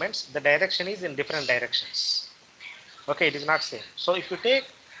different elements, the direction is in different directions. Okay, it is not same. So if you take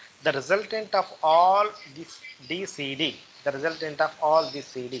the resultant of all this DCD,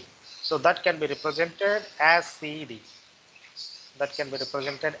 so that can be represented as CD.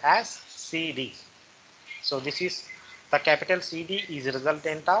 So this is the capital CD is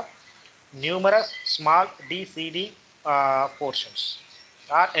resultant of numerous small DCD portions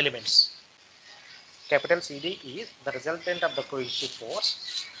or elements. Capital CD is the resultant of the cohesive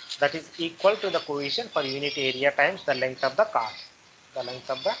force that is equal to the cohesion per unit area times the length of the chord.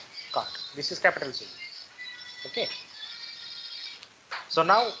 This is capital CD. Okay. So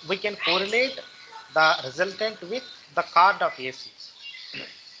now we can correlate the resultant with the chord of AC.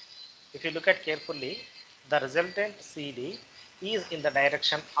 If you look at carefully, the resultant CD is in the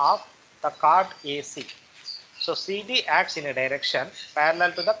direction of the chord AC. So CD acts in a direction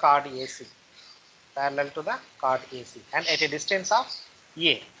parallel to the chord AC. And at a distance of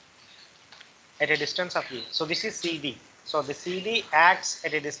A. So this is CD. So the CD acts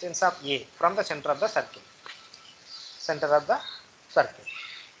at a distance of A from the center of the circle.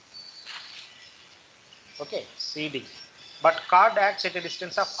 Okay, CD. But chord acts at a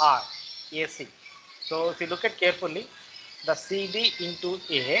distance of R, AC. So if you look at carefully, the CD into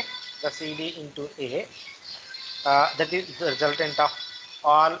A, that is the resultant of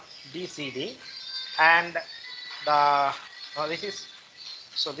all DCD, and the this is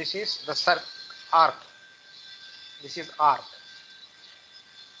the arc. This is arc.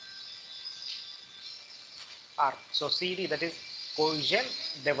 So CD, that is cohesion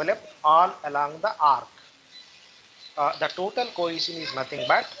developed all along the arc. The total cohesion is nothing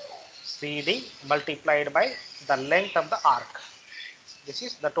but CD multiplied by the length of the arc. This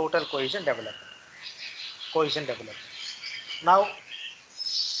is the total cohesion developed. Now,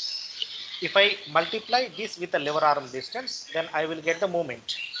 if I multiply this with the lever arm distance, then I will get the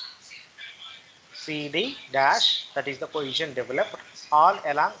moment. CD dash, that is the cohesion developed all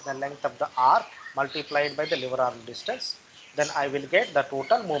along the length of the arc multiplied by the lever arm distance, then I will get the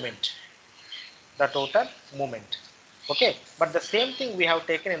total moment. Okay, but the same thing we have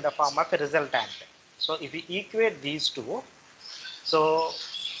taken in the form of a resultant. So if we equate these two,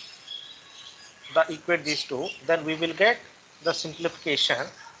 then we will get the simplification,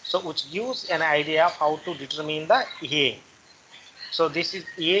 so which gives an idea of how to determine the A. So this is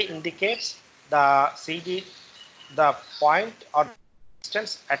A indicates the CD, the point or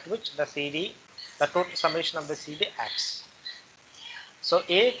distance at which the CD, the total summation of the CD acts. So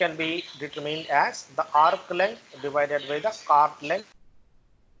A can be determined as the arc length divided by the chord length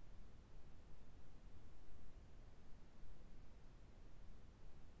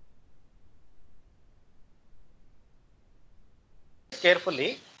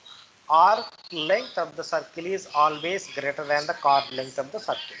carefully. Arc length of the circle is always greater than the chord length of the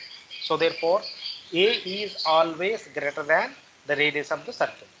circle. So therefore, A is always greater than the radius of the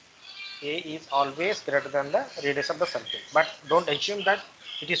circle. A is always greater than the radius of the circle. But don't assume that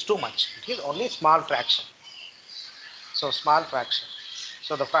it is too much. It is only small fraction. So small fraction.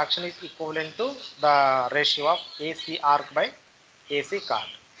 So the fraction is equivalent to the ratio of AC arc by AC chord.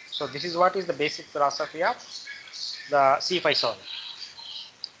 So this is what is the basic philosophy of the C5 solver.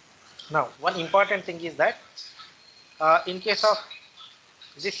 Now, one important thing is that in case of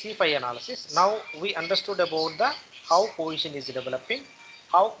this C5 analysis, now we understood about the how cohesion is developing,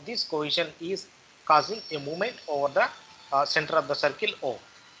 how this cohesion is causing a movement over the center of the circle O.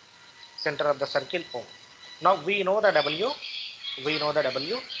 Center of the circle O. Now we know the W,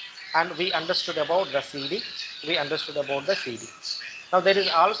 and we understood about the CD. We understood about the CD. Now there is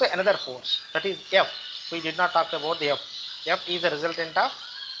also another force, that is F. We did not talk about the F. F is a resultant of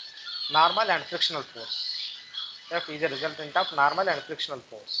normal and frictional force. F is a resultant of normal and frictional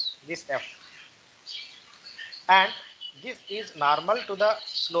force. This F. And this is normal to the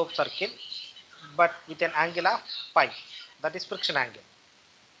slope circle, but with an angle of phi. That is friction angle.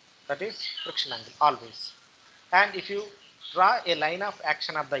 That is friction angle always. And if you draw a line of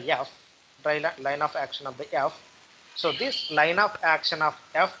action of the F, line of action of the F, so this line of action of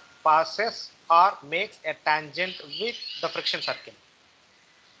F passes or makes a tangent with the friction circle.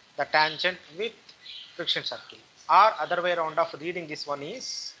 The tangent with friction circle. Or other way around of reading this one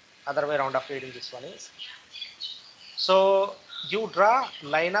is, so you draw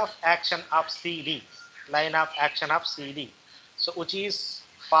line of action of CD, so which is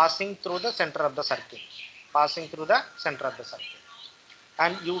passing through the center of the circle,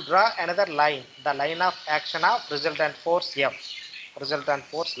 and you draw another line, the line of action of resultant force F,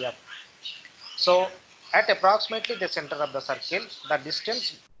 So at approximately the center of the circle, the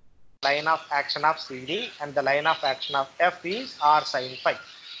distance line of action of CD and the line of action of F is r sin phi.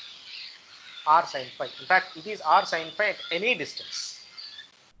 In fact, it is r sin phi at any distance.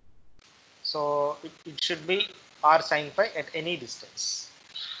 So it should be r sin phi at any distance.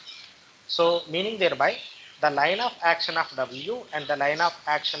 So meaning thereby, the line of action of W and the line of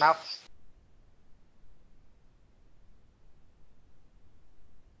action of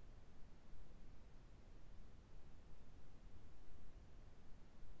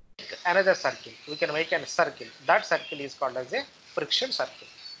another circle. We can make a circle. That circle is called as a friction circle.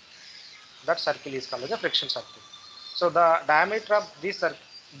 So the diameter of this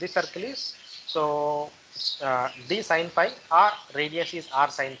circle is d sin phi, or radius is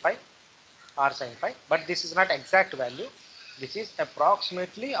r sin phi, but this is not exact value. This is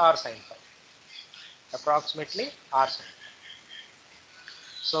approximately r sin phi.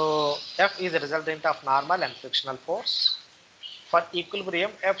 So F is a resultant of normal and frictional force. For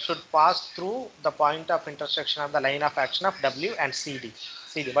equilibrium, F should pass through the point of intersection of the line of action of W and CD,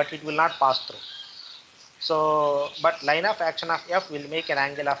 but it will not pass through. So, but line of action of F will make an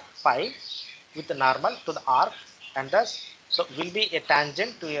angle of phi with the normal to the arc, and thus, so will be a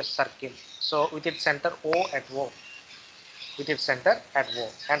tangent to a circle. So with its center O at O,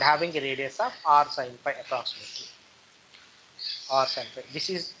 and having a radius of r sin phi approximately. This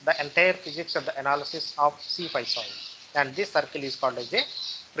is the entire physics of the analysis of C5 soil, and this circle is called as a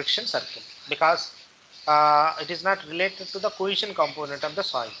friction circle because it is not related to the cohesion component of the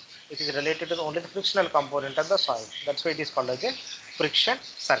soil. It is related to only the frictional component of the soil. That's why it is called as a friction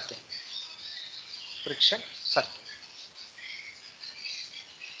circle.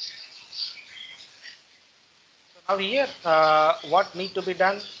 So now here, what need to be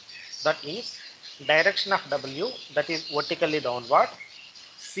done? That is direction of W, that is vertically downward.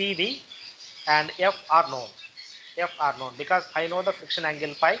 CD and F are known. Because I know the friction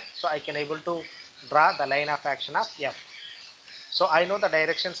angle phi, so I can able to draw the line of action of F. So I know the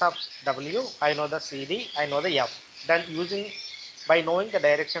directions of W, I know the CD, I know the F. Then by knowing the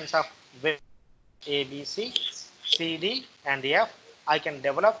directions of A, B, C, CD and F, I can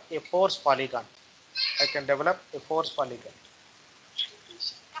develop a force polygon. So I can develop a force polygon.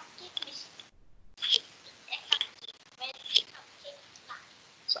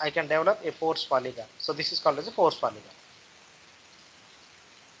 So this is called as a force polygon.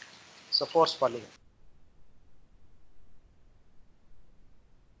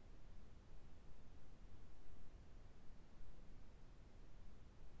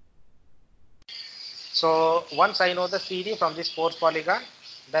 So once I know the CD from this force polygon,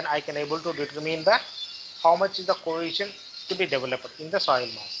 then I can able to determine the how much is the cohesion to be developed in the soil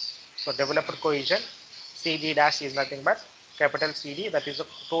mass. So developed cohesion CD dash is nothing but capital CD, that is the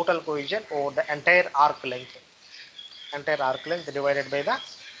total cohesion over the entire arc length divided by the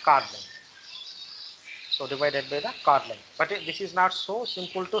chord length. So divided by the chord length. But this is not so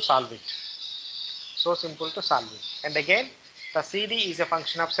simple to solve it. And again, the CD is a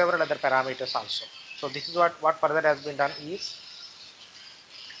function of several other parameters also. So this is what further has been done is,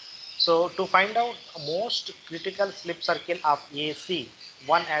 so to find out most critical slip circle of AC,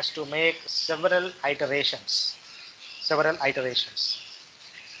 one has to make several iterations.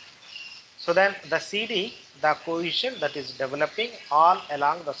 So then the CD, the cohesion that is developing all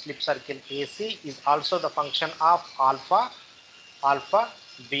along the slip circle AC is also the function of alpha,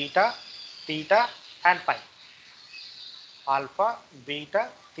 beta, theta and pi. Alpha, beta,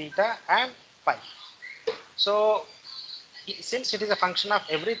 theta and pi. So since it is a function of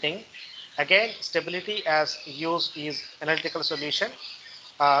everything, again stability as used is analytical solution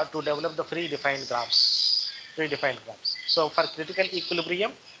to develop the predefined graphs. So for critical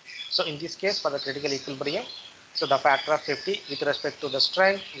equilibrium, so in this case for the critical equilibrium, so the factor of safety with respect to the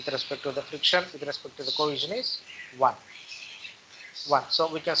strength, with respect to the friction, with respect to the cohesion is 1. So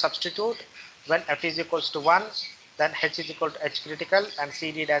we can substitute when F is equals to 1, then H is equal to H critical and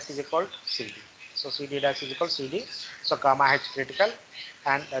CD dash is equal to CD. So CD dash is equal to CD. So gamma H critical,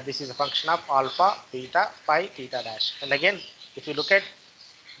 and this is a function of alpha, beta, pi, theta dash. And again, if you look at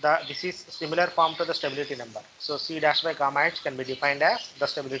this is similar form to the stability number. So C dash by gamma H can be defined as the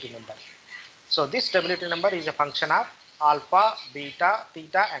stability number. So this stability number is a function of alpha, beta,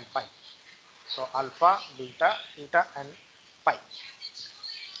 theta and pi. So alpha, beta, theta and pi.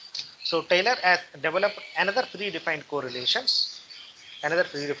 So Taylor has developed another predefined correlations,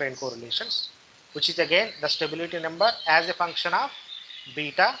 which is again the stability number as a function of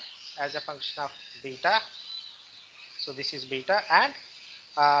beta, So this is beta and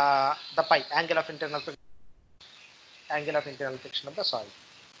the pi, angle of internal friction of the soil.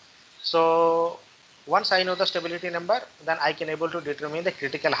 So once I know the stability number, then I can able to determine the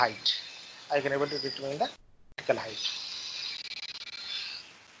critical height.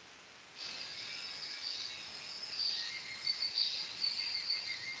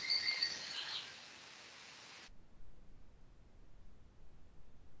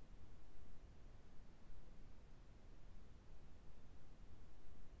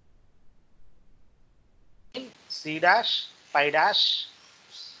 C dash, pi dash,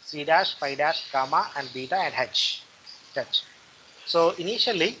 gamma and beta and H. So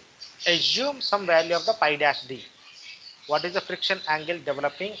initially assume some value of the pi dash D. What is the friction angle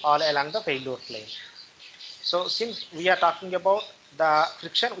developing all along the failure plane? So since we are talking about the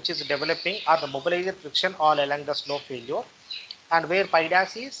friction which is developing or the mobilized friction all along the slope failure, and where pi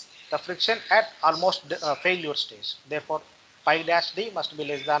dash is the friction at almost failure stage. Therefore, pi dash D must be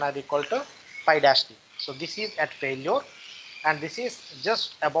less than or equal to pi dash D. So this is at failure and this is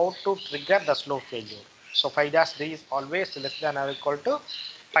just about to trigger the slope failure. So pi dash D is always less than or equal to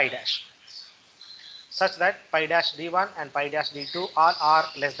pi dash, such that pi dash D1 and pi dash D2 all are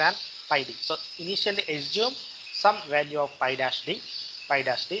less than pi D. So initially assume some value of pi dash D,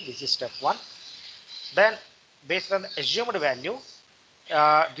 this is step 1. Then based on the assumed value,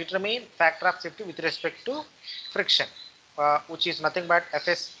 determine factor of safety with respect to friction, which is nothing but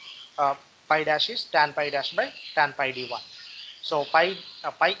Fs pi dash is tan pi dash by tan pi D1. So pi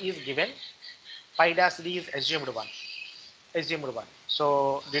is given, pi dash D is assumed 1.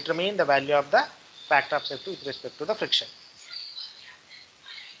 So determine the value of the factor of safety with respect to the friction.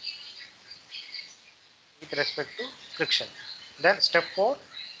 Then step 4,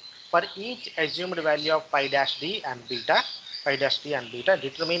 for each assumed value of pi dash D and beta,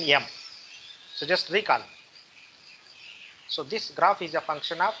 determine M. So just recall. So this graph is a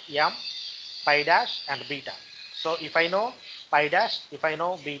function of M, pi dash and beta. So if I know pi dash, if I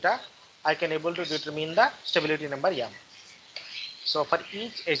know beta, I can able to determine the stability number M. So for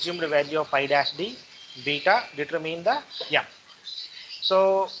each assumed value of pi dash D, beta, determine the M.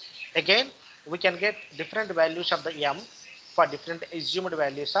 So again, we can get different values of the M for different assumed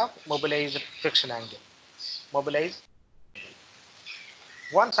values of mobilized friction angle.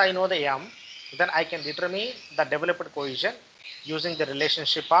 Once I know the M, then I can determine the developed cohesion using the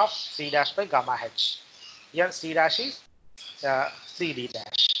relationship of C dash by gamma H. Here C dash is CD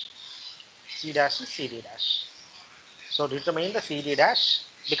dash. So determine the CD dash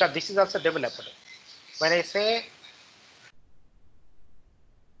because this is also developed. When I say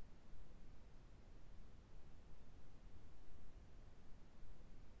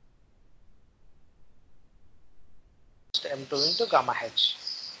 2 into gamma h.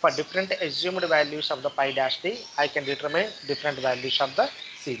 For different assumed values of the pi dash d, I can determine different values of the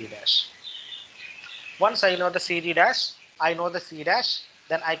CD dash. Once I know the CD dash, I know the C dash,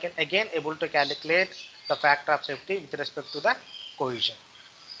 then I can again able to calculate the factor of safety with respect to the cohesion.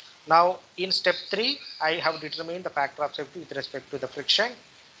 Now in step 3, I have determined the factor of safety with respect to the friction,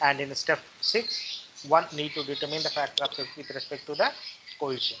 and in step 6, one need to determine the factor of safety with respect to the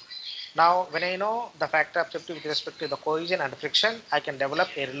cohesion. Now when I know the factor of safety with respect to the cohesion and friction, I can develop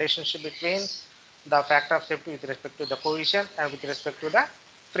a relationship between the factor of safety with respect to the cohesion and with respect to the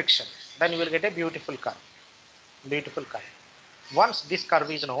friction. Then you will get a beautiful curve. Beautiful curve. Once this curve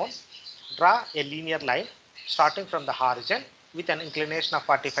is known, draw a linear line starting from the horizon with an inclination of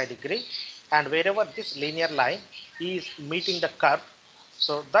 45 degree, and wherever this linear line is meeting the curve,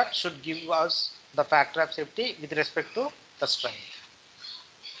 so that should give us the factor of safety with respect to the strength.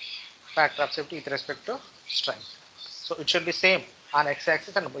 Factor of safety with respect to strength. So it should be same on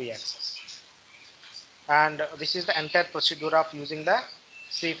x-axis and y-axis. And this is the entire procedure of using the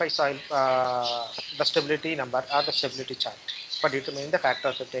C5 soil, the stability number or the stability chart for determining the factor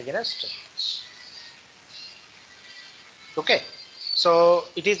of safety against. Okay, so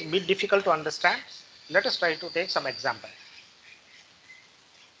it is a bit difficult to understand. Let us try to take some example.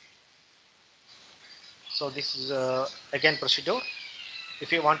 So this is again procedure.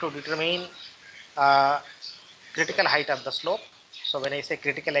 If you want to determine critical height of the slope, so when I say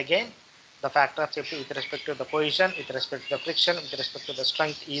critical again, the factor of safety with respect to the cohesion, with respect to the friction, with respect to the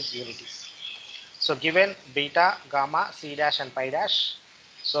strength is unity. So given beta, gamma, C dash and pi dash.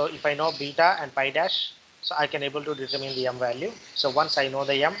 So if I know beta and pi dash, so I can able to determine the m value. So once I know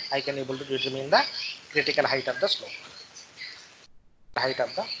the m, I can able to determine the critical height of the slope. Height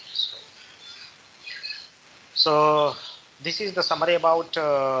of the slope. So this is the summary about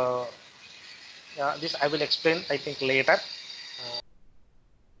this. I will explain, I think, later.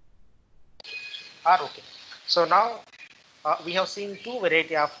 Okay. So now we have seen two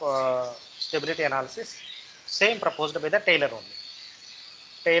variety of stability analysis, same proposed by the Taylor only.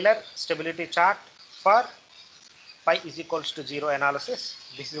 Taylor stability chart for pi is equals to 0 analysis.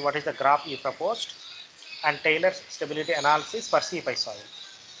 This is what is the graph he proposed. And Taylor's stability analysis for C5 soil.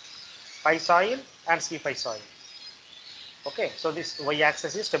 Pi soil and C5 soil. Okay, so this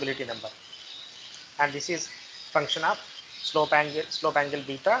y-axis is stability number. And this is function of slope angle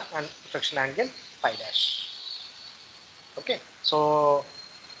beta and friction angle pi dash. Okay, so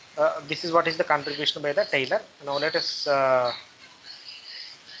this is what is the contribution by the Taylor. Now let us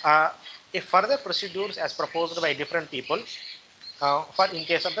if further procedures as proposed by different people for in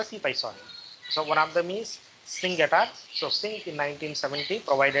case of the C5 soil. So one of them is Singh et al. So Singh in 1970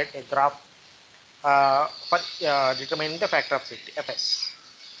 provided a graph for determining the factor of safety, FS,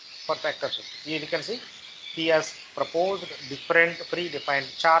 for factor of safety. Here you can see he has proposed different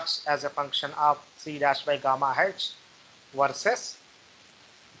predefined charts as a function of C dash by gamma h versus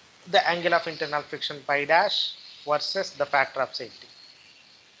the angle of internal friction pi dash versus the factor of safety.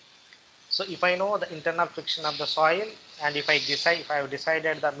 So if I know the internal friction of the soil, and if I have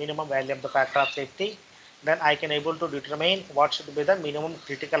decided the minimum value of the factor of safety, then I can able to determine what should be the minimum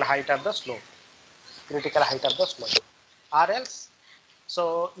critical height of the slope. Critical height of the slope. Or else,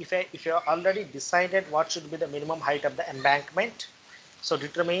 so if you already decided what should be the minimum height of the embankment, so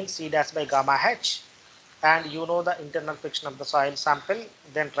determine C dash by gamma h, and you know the internal friction of the soil sample,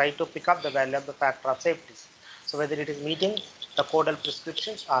 then try to pick up the value of the factor of safety. So whether it is meeting the codal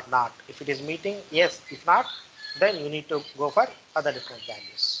prescriptions or not. If it is meeting, yes. If not, then you need to go for other different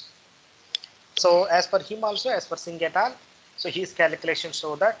values. So as per him also, as per Singh et al., so his calculations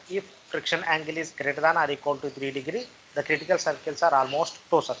show that if friction angle is greater than or equal to 3 degree, the critical circles are almost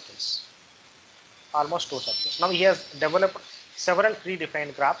toe circles. Almost toe circles. Now he has developed several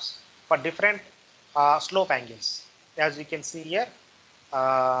predefined graphs for different slope angles. As you can see here,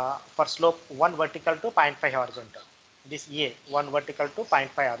 for slope 1 vertical to 0.5 horizontal. This A, 1 vertical to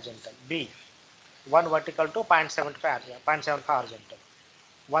 0.5 horizontal. B, 1 vertical to 0.75 horizontal.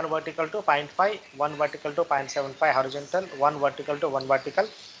 1 vertical to 0.5, 1 vertical to 0.75 horizontal, 1 vertical to 1 vertical,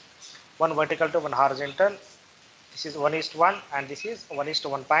 1 vertical to 1 horizontal. This is 1:1 and this is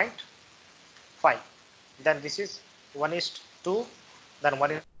 1:1.5. Then this is 1:2, then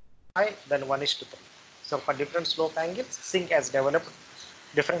 1:5, then 1:3. So for different slope angles, Singh has developed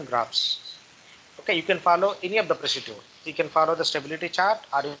different graphs. Okay, you can follow any of the procedure. You can follow the stability chart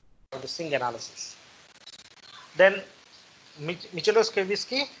or the Singh analysis. Then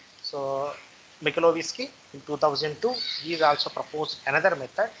Michalowski, so Michalowski in 2002, he has also proposed another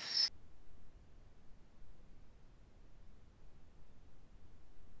method.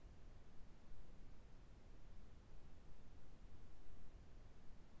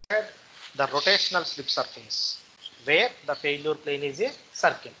 the rotational slip surface, where the failure plane is a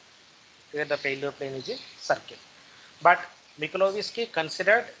circle. Where the failure plane is a circle. But Mikulovsky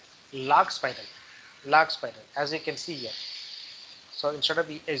considered log spiral, as you can see here. So instead of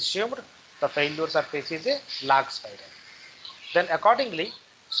we assumed the failure surface is a log spiral. Then accordingly,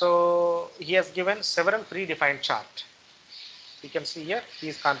 so he has given several predefined chart. You can see here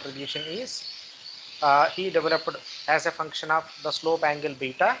his contribution is he developed as a function of the slope angle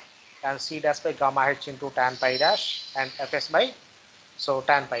beta and c dash by gamma h into tan pi dash and fs by so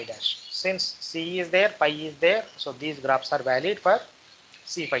tan pi dash. Since c is there, pi is there, so these graphs are valid for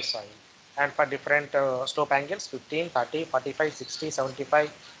C5 soil and for different slope angles 15, 30, 45, 60,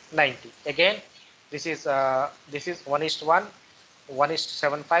 75, 90. Again, this is 1:1,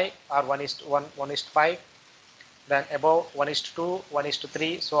 1:75 or 1:1, 1:5. Then above 1:2,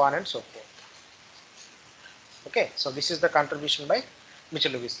 1:3, so on and so forth. Okay, so this is the contribution by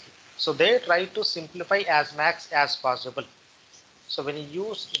Mikulovsky. So they try to simplify as max as possible. So when you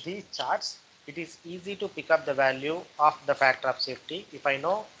use these charts, it is easy to pick up the value of the factor of safety if I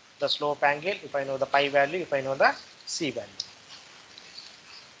know the slope angle, if I know the pi value, if I know the c value.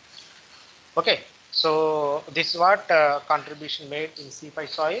 Okay, so this is what contribution made in C5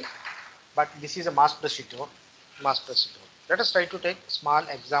 soil, but this is a mass procedure. Let us try to take small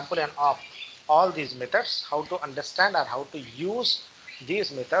example and of all these methods, how to understand or how to use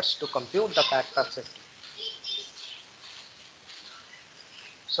these methods to compute the factor of safety.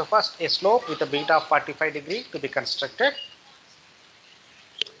 So first, a slope with a beta of 45 degree to be constructed.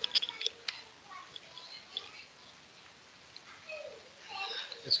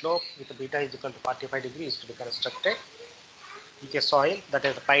 The slope with a beta is equal to 45 degree is to be constructed with a soil that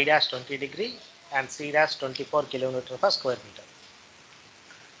is pi dash 20 degree and c dash 24 kilonewton per square meter.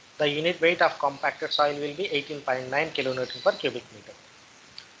 The unit weight of compacted soil will be 18.9 kilonewton per cubic meter.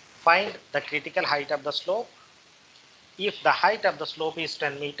 Find the critical height of the slope. If the height of the slope is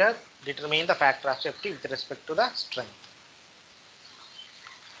 10 meter, determine the factor of safety with respect to the strength.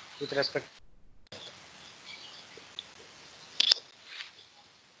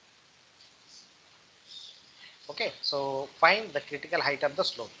 Okay, so find the critical height of the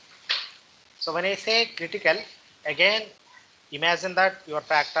slope. So when I say critical, again, imagine that your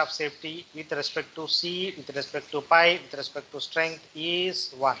factor of safety with respect to C, with respect to pi, with respect to strength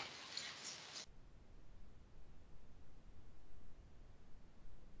is 1.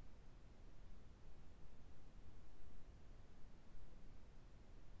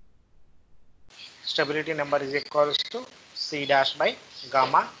 Stability number is equals to C dash by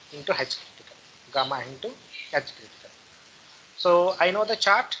gamma into H critical. Gamma into H critical. So I know the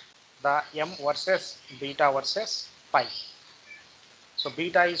chart, the M versus beta versus pi. So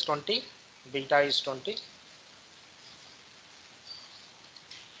beta is 20, beta is 20.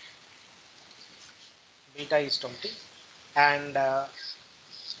 Beta is 20 and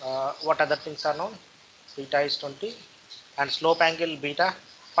what other things are known? Beta is 20 and slope angle beta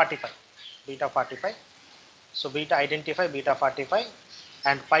 45. Beta 45. So beta identify beta 45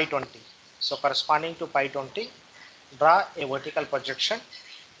 and pi 20. So corresponding to pi 20, draw a vertical projection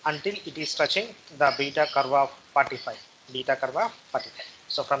until it is touching the beta curve of 45. Beta curve of 45.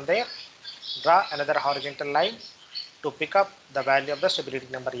 So from there, draw another horizontal line to pick up the value of the stability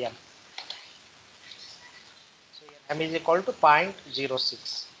number M. So M is equal to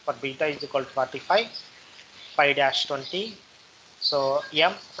 0.06. For beta is equal to 45, pi dash 20. So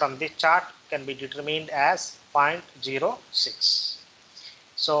M from this chart can be determined as 0.06.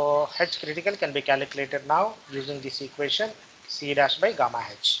 So H critical can be calculated now using this equation C dash by gamma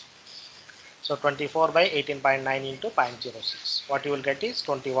H. So 24 by 18.9 into 0.06. What you will get is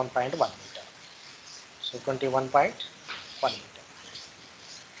 21.1 meter. So 21.1 meter.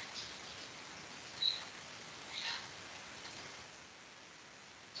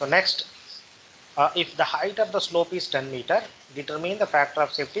 So next, if the height of the slope is 10 meter, determine the factor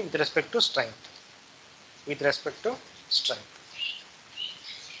of safety with respect to strength.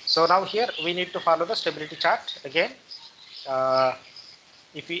 So now here we need to follow the stability chart again.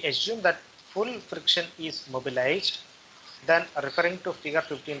 If we assume that full friction is mobilized, then referring to figure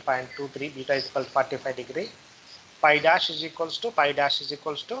 15.23, beta is equal to 45 degree, pi dash is equals to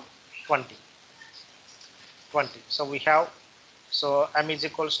 20. So we have, so M is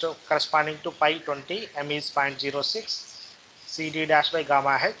equals to corresponding to pi 20, M is 0.06, CD dash by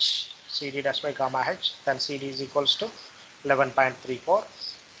gamma H, then CD is equals to 11.34.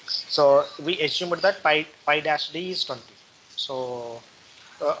 So we assumed that pi dash D is 20. So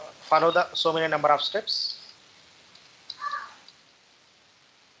follow the so many number of steps.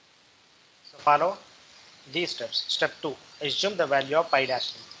 So follow these steps. Step 2, assume the value of pi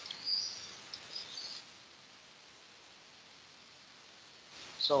dash D.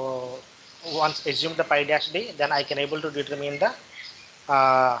 So once assume the pi dash d, then I can able to determine the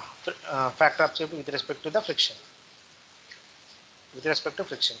factor of safety with respect to the friction. With respect to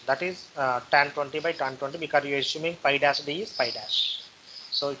friction, that is tan 20 by tan 20, because you are assuming pi dash d is pi dash.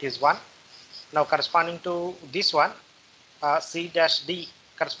 So it is 1. Now corresponding to this one, C dash D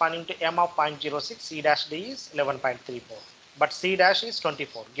corresponding to M of 0.06, C dash D is 11.34, but C dash is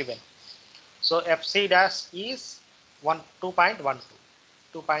 24 given. So FC dash is 2.12.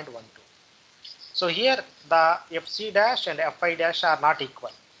 So here the FC dash and FI dash are not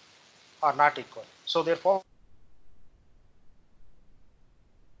equal. So therefore,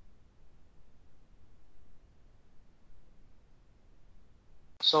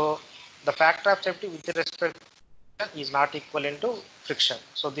 so the factor of safety with respect to is not equivalent to friction.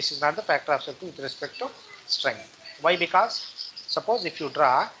 So this is not the factor of safety with respect to strength. Why? Because suppose if you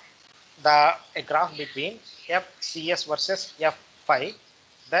draw a graph between FCS versus F5,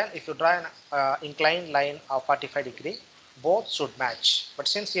 then if you draw an inclined line of 45 degree, both should match. But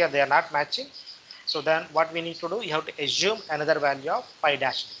since here they are not matching, so then what we need to do, you have to assume another value of pi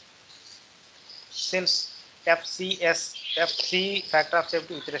dash d. Since FC factor of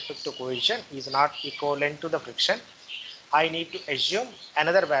safety with respect to cohesion is not equivalent to the friction, I need to assume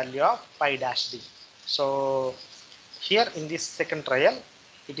another value of pi dash d. So here in this second trial,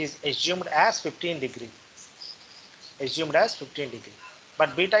 it is assumed as 15 degree.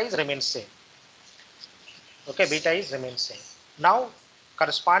 But beta is remains same. Okay, beta is remains same. Now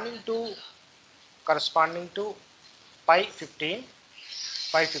corresponding to pi 15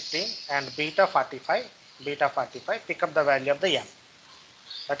 and beta 45, pick up the value of the m.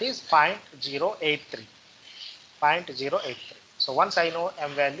 That is 0.083. So once I know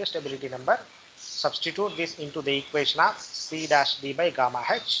m value, stability number, substitute this into the equation of C dash d by gamma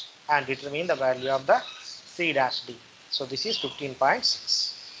h and determine the value of the C dash d. So this is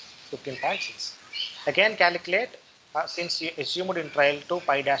 15.6. Again calculate, since you assumed in trial 2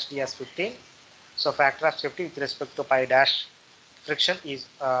 pi dash d as 15. So factor of safety with respect to pi dash friction is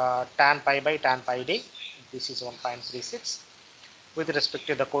tan pi by tan pi d. This is 1.36. With respect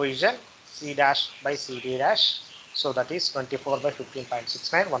to the cohesion, C dash by CD dash. So that is 24 by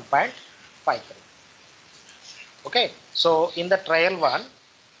 15.69, 1.53. Okay, so in the trial 1,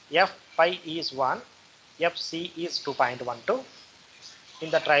 F pi is 1, FC is 2.12. In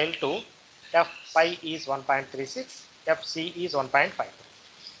the trial 2, F pi is 1.36, FC is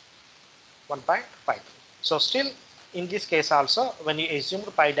 1.53. So still in this case also, when you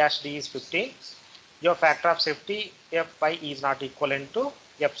assumed pi dash d is 15, your factor of safety F pi is not equivalent to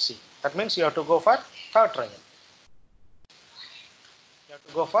FC. That means you have to go for third trial.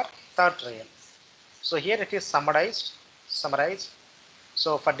 So here it is summarized.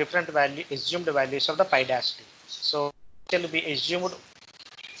 So for different value, assumed values of the pi dash d. So we assumed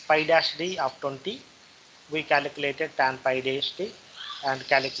pi dash d of 20. We calculated tan pi dash d and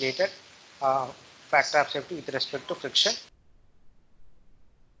calculated factor of safety with respect to friction.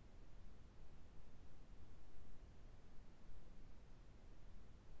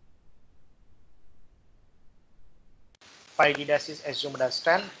 Pi d dash is assumed as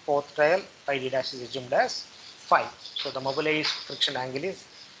 10. Fourth trial, pi d dash is assumed as 5. So the mobilized friction angle is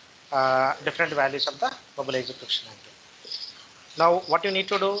different values of the mobilized friction angle. Now what you need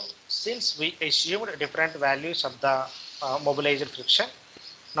to do, since we assumed different values of the mobilized friction,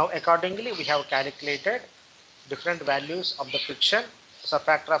 now accordingly we have calculated different values of the friction, so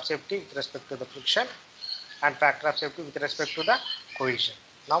factor of safety with respect to the friction and factor of safety with respect to the cohesion.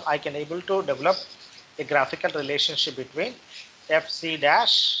 Now I can able to develop a graphical relationship between FC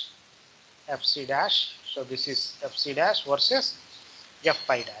dash. So this is FC dash versus F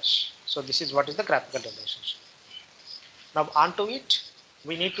pi dash. So this is what is the graphical relationship. Now onto it,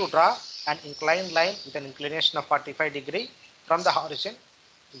 we need to draw an inclined line with an inclination of 45 degree from the horizon,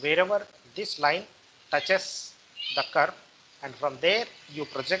 wherever this line touches the curve, and from there you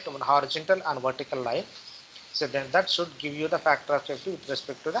project one horizontal and vertical line. So then that should give you the factor of safety with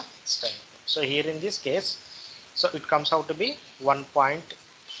respect to the strength. So here in this case, so it comes out to be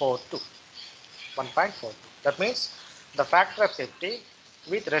 1.42. That means the factor of safety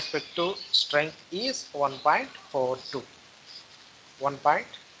with respect to strength is 1.42.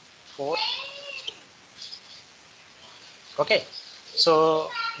 Okay, so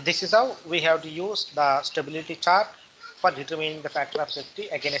this is how we have to use the stability chart for determining the factor of safety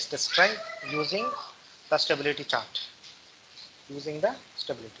against the strength using the stability chart.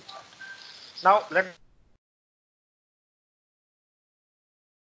 Now let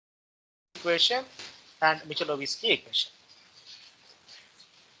equation and Michalovisky equation.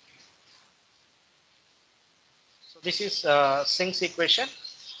 So this is Singh's equation.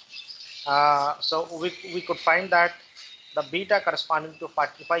 So we could find that the beta corresponding to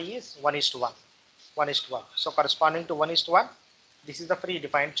 45 is 1:1. 1:1. So corresponding to 1:1, this is the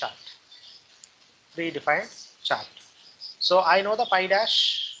predefined chart. Predefined chart. So I know the pi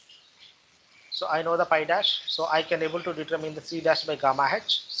dash. So I know the pi dash. So I can able to determine the C dash by gamma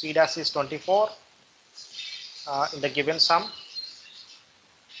h. C dash is 24 in the given sum.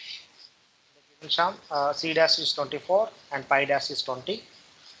 C dash is 24 and pi dash is 20.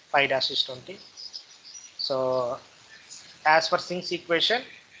 Pi dash is 20. So as per Singh's equation,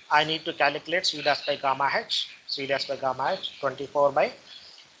 I need to calculate C dash by gamma h. C dash by gamma h 24 by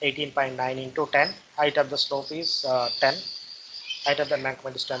 18.9 into 10. Height of the slope is 10. Height of the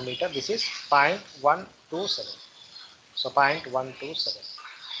embankment is 10 meter. This is 0.127. So 0.127.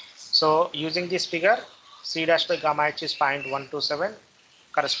 So using this figure, C dash by gamma h is 0.127,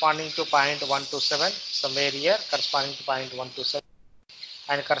 corresponding to 0.127 somewhere here, corresponding to 0.127,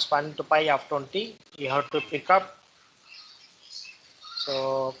 and corresponding to pi of 20, you have to pick up.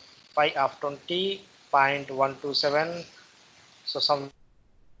 So pi of 20, 0.127. So some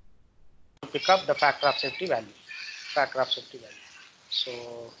pick up the factor of safety value. Factor of safety value. So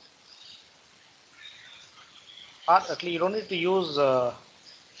actually you don't need to use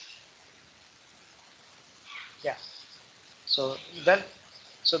yeah. So then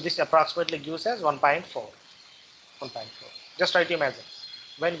this approximately gives us 1.4. 1.4. Just try to imagine.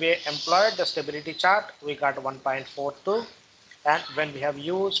 When we employed the stability chart, we got 1.42, and when we have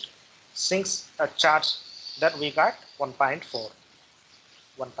used Singh's charts, that we got 1.4.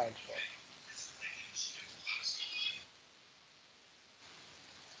 1.4.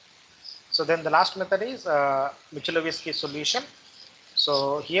 So then the last method is Michalowiecki solution.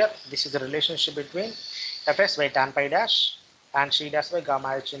 So here this is the relationship between Fs by tan pi dash and C dash by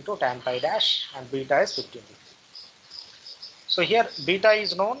gamma h into tan pi dash, and beta is 15 degrees. So here beta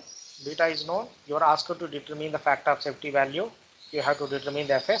is known. Beta is known. You are asked to determine the factor of safety value. You have to determine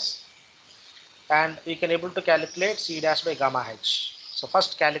the Fs, and we can able to calculate C dash by gamma h. So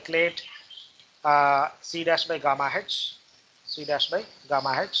first calculate C dash by gamma h. C dash by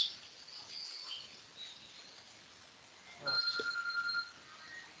gamma h.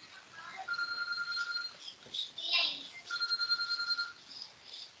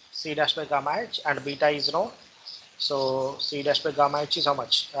 C dash by gamma h, and beta is known. So C dash by gamma h is how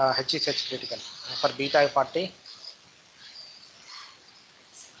much? H is H critical. For beta 40.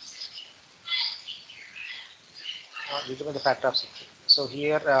 Determine the factor of safety. So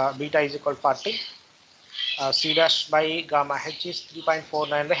here beta is equal to 40. C dash by gamma h is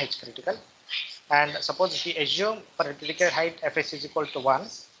 3.49 by H critical. And suppose if we assume for a critical height Fs is equal to 1,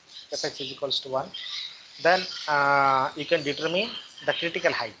 Fs is equals to 1, then you can determine the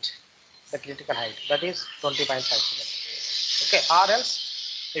critical height. The critical height, that is 20.57. Okay, or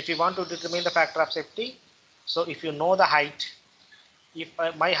else if you want to determine the factor of safety, so if you know the height, if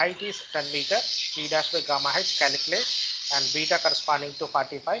my height is 10 meter, C dash by gamma h calculate, and beta corresponding to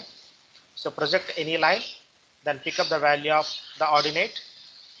 45. So project any line, then pick up the value of the ordinate.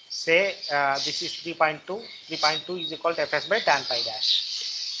 Say this is 3.2. 3.2 is equal to Fs by tan pi dash.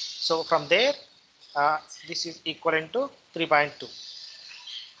 So from there, this is equivalent to 3.2.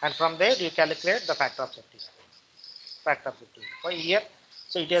 And from there you calculate the factor of safety. Factor of safety. For here,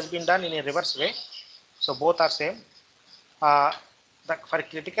 so it has been done in a reverse way. So both are same. For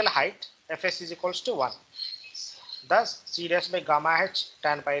critical height, Fs is equals to 1. Thus, C dash by gamma h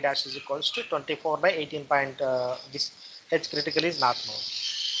tan pi dash is equals to 24 by 18. This H critical is not known.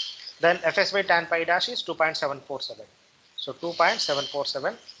 Then Fs by tan pi dash is 2.747. So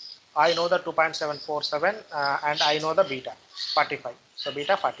 2.747. I know the 2.747 and I know the beta 45. So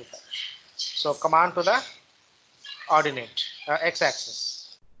beta 45. So come on to the ordinate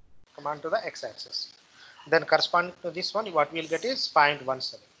x-axis. Come on to the x-axis. Then corresponding to this one, what we'll get is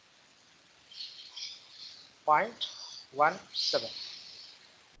 0.17. 0.17.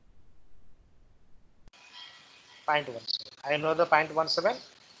 0.17. I know the 0.17,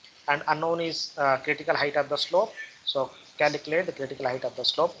 and unknown is critical height of the slope. So calculate the critical height of the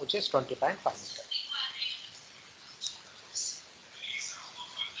slope, which is 20.5 meter.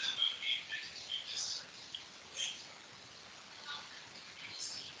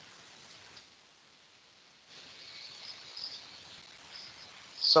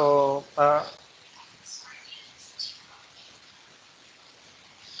 So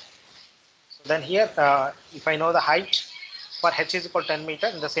then here, if I know the height for h is equal to 10 meter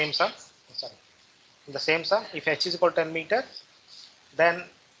in the same sum, if h is equal to 10 meter, then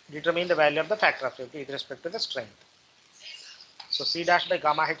determine the value of the factor of safety with respect to the strength. So C dash by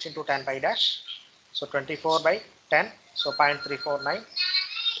gamma h into tan pi dash. So 24 by 10, so 0.349.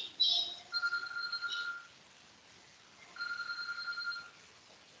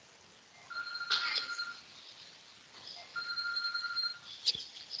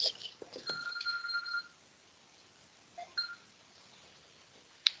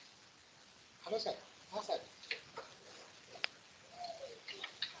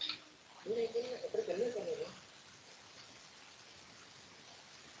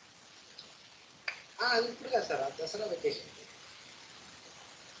 అది ఇప్పుడు కదా sir Dasara vacation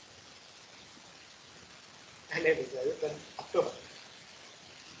లేదు అది October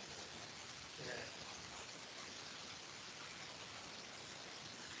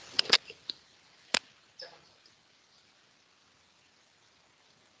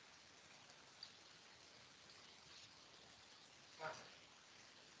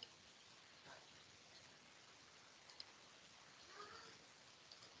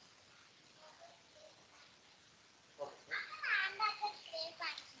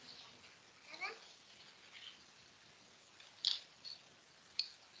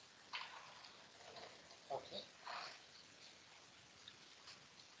okay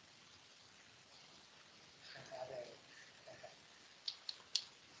అదే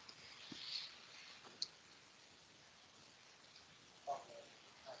okay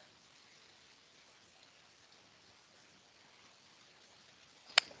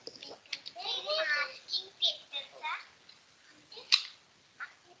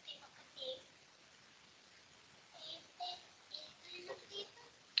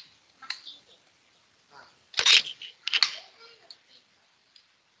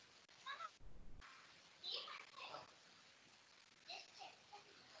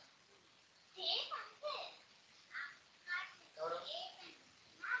ఎవరు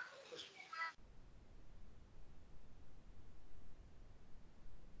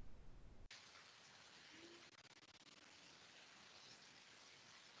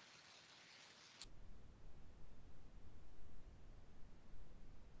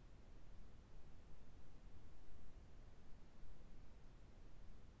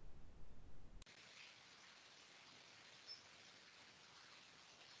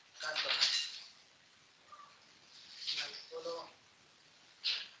దాంట్లో school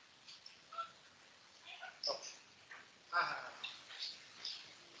okay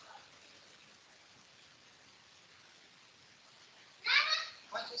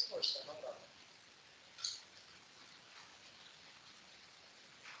చేసుకోవచ్చు sir no problem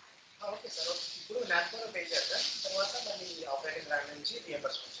okay sir okay ఇప్పుడు నాట్కోలో పే చేద్దాం తర్వాత మళ్ళీ ఆపరేటింగ్ బ్రాండ్ నుంచి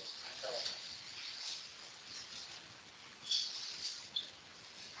రియంబర్స్మెంట్ చేస్తాం తర్వాత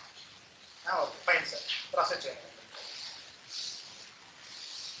ఓకే ఫైన్ సార్ ప్రాసెస్ చేయండి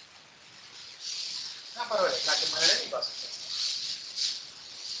పర్వాలేదు నాకు మళ్ళీ ప్రాసెస్ చేస్తాను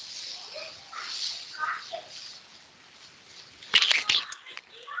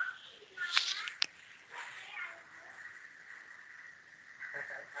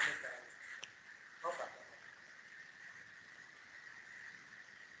నో ప్రాబ్లం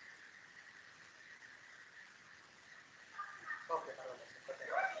ఓకే పర్వాలేదు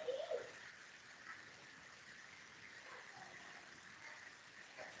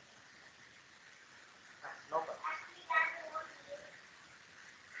నో ప్రాబ్లం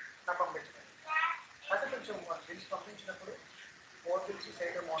పంపించండి అంటే కొంచెం బిల్స్ పంపించినప్పుడు 4 బిల్స్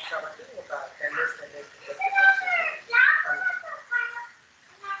చేయడం మోస్ట్ కాబట్టి ఒక 10 days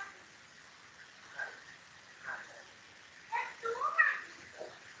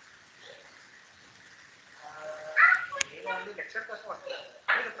నేను ఓన్లీ లెక్చర్ కోసం వస్తాను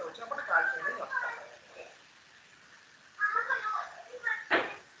మీరు ఇక్కడ వచ్చినప్పుడు కాల్ చేయండి వస్తాను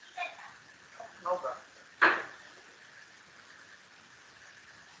నో ప్రాబ్లం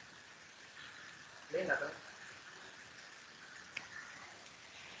లేదు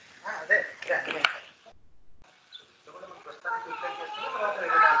అదే అదే అదే ఇప్పుడు మనం ప్రస్తుతానికి ప్రిపేర్ చేస్తున్న తర్వాత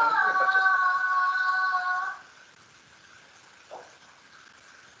వేరే దాంట్లో నుంచి ప్రిపేర్ చేస్తాం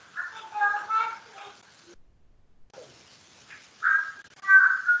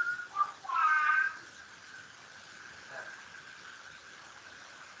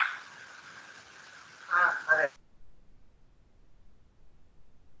అదే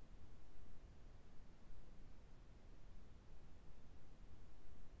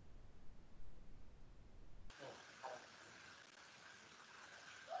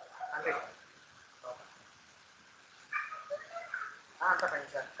అంతే అంత ఫైన్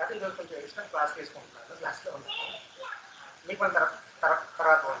సార్ కానీ ఈరోజు కొంచెం ఎడిషనల్ క్లాస్ తీసుకుంటున్నాను క్లాస్లో ఉన్నాను మీకు మన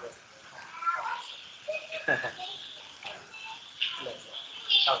తర్వాత ఫోన్ చేస్తాను లేదు sir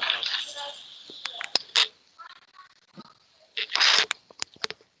okay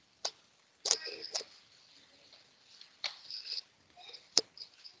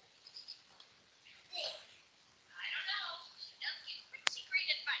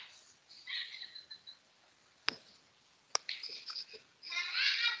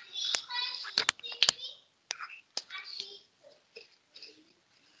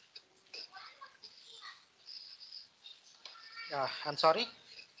I'm sorry.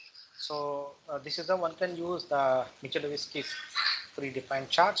 So this is the one can use the Micheliniewicz's predefined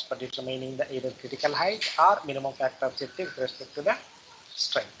charts for determining the either critical height or minimum factor of safety with respect to the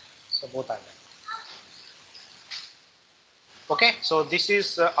strength. So both are there. Okay, so this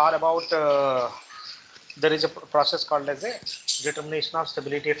is all about there is a process called as a determination of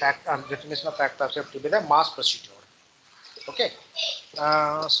stability factor and determination of factor of safety with a mass procedure. Okay,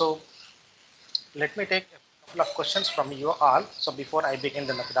 so let me take a couple of questions from you all. So before I begin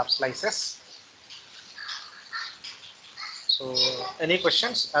the method of slices. So any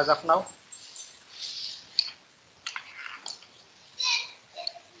questions as of now?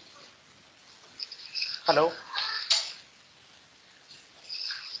 Hello.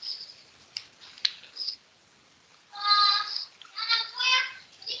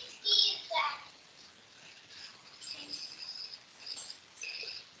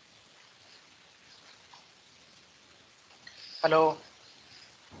 Hello.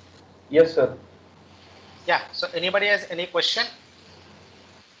 Yes, sir. Yeah. So anybody has any question?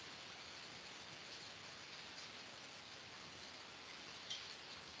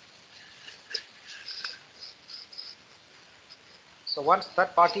 So once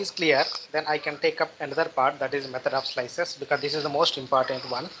that part is clear, then I can take up another part, that is method of slices, because this is the most important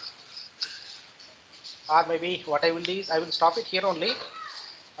one. Or maybe what I will do is I will stop it here only,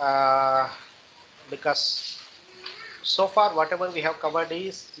 because so far whatever we have covered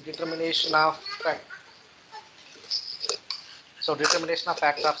is determination of determination of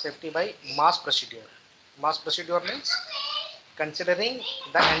factor of safety by mass procedure. Mass procedure means considering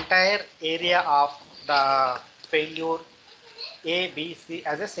the entire area of the failure A, B, C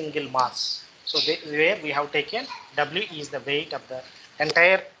as a single mass. So where we have taken W is the weight of the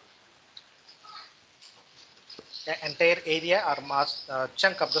entire area or mass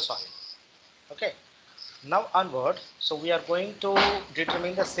chunk of the soil. Okay. Now onward, so we are going to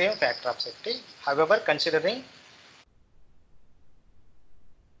determine the same factor of safety. However, considering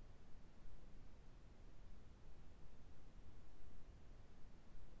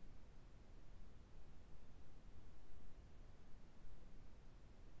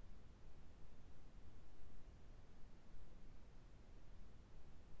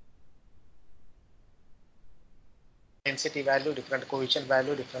density value, different coefficient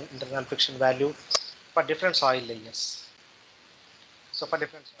value, different internal friction value for different soil layers. So for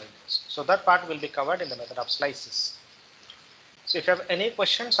different soil layers. So that part will be covered in the method of slices. So if you have any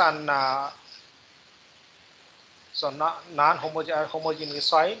questions on non-homogeneous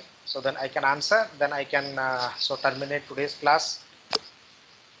soil, so then I can answer, then I can terminate today's class.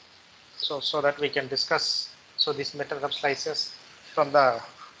 So that we can discuss this method of slices from the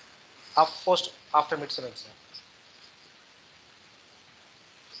post after midterm exam.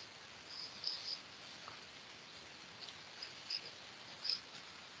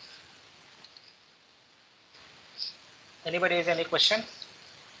 Anybody has any question?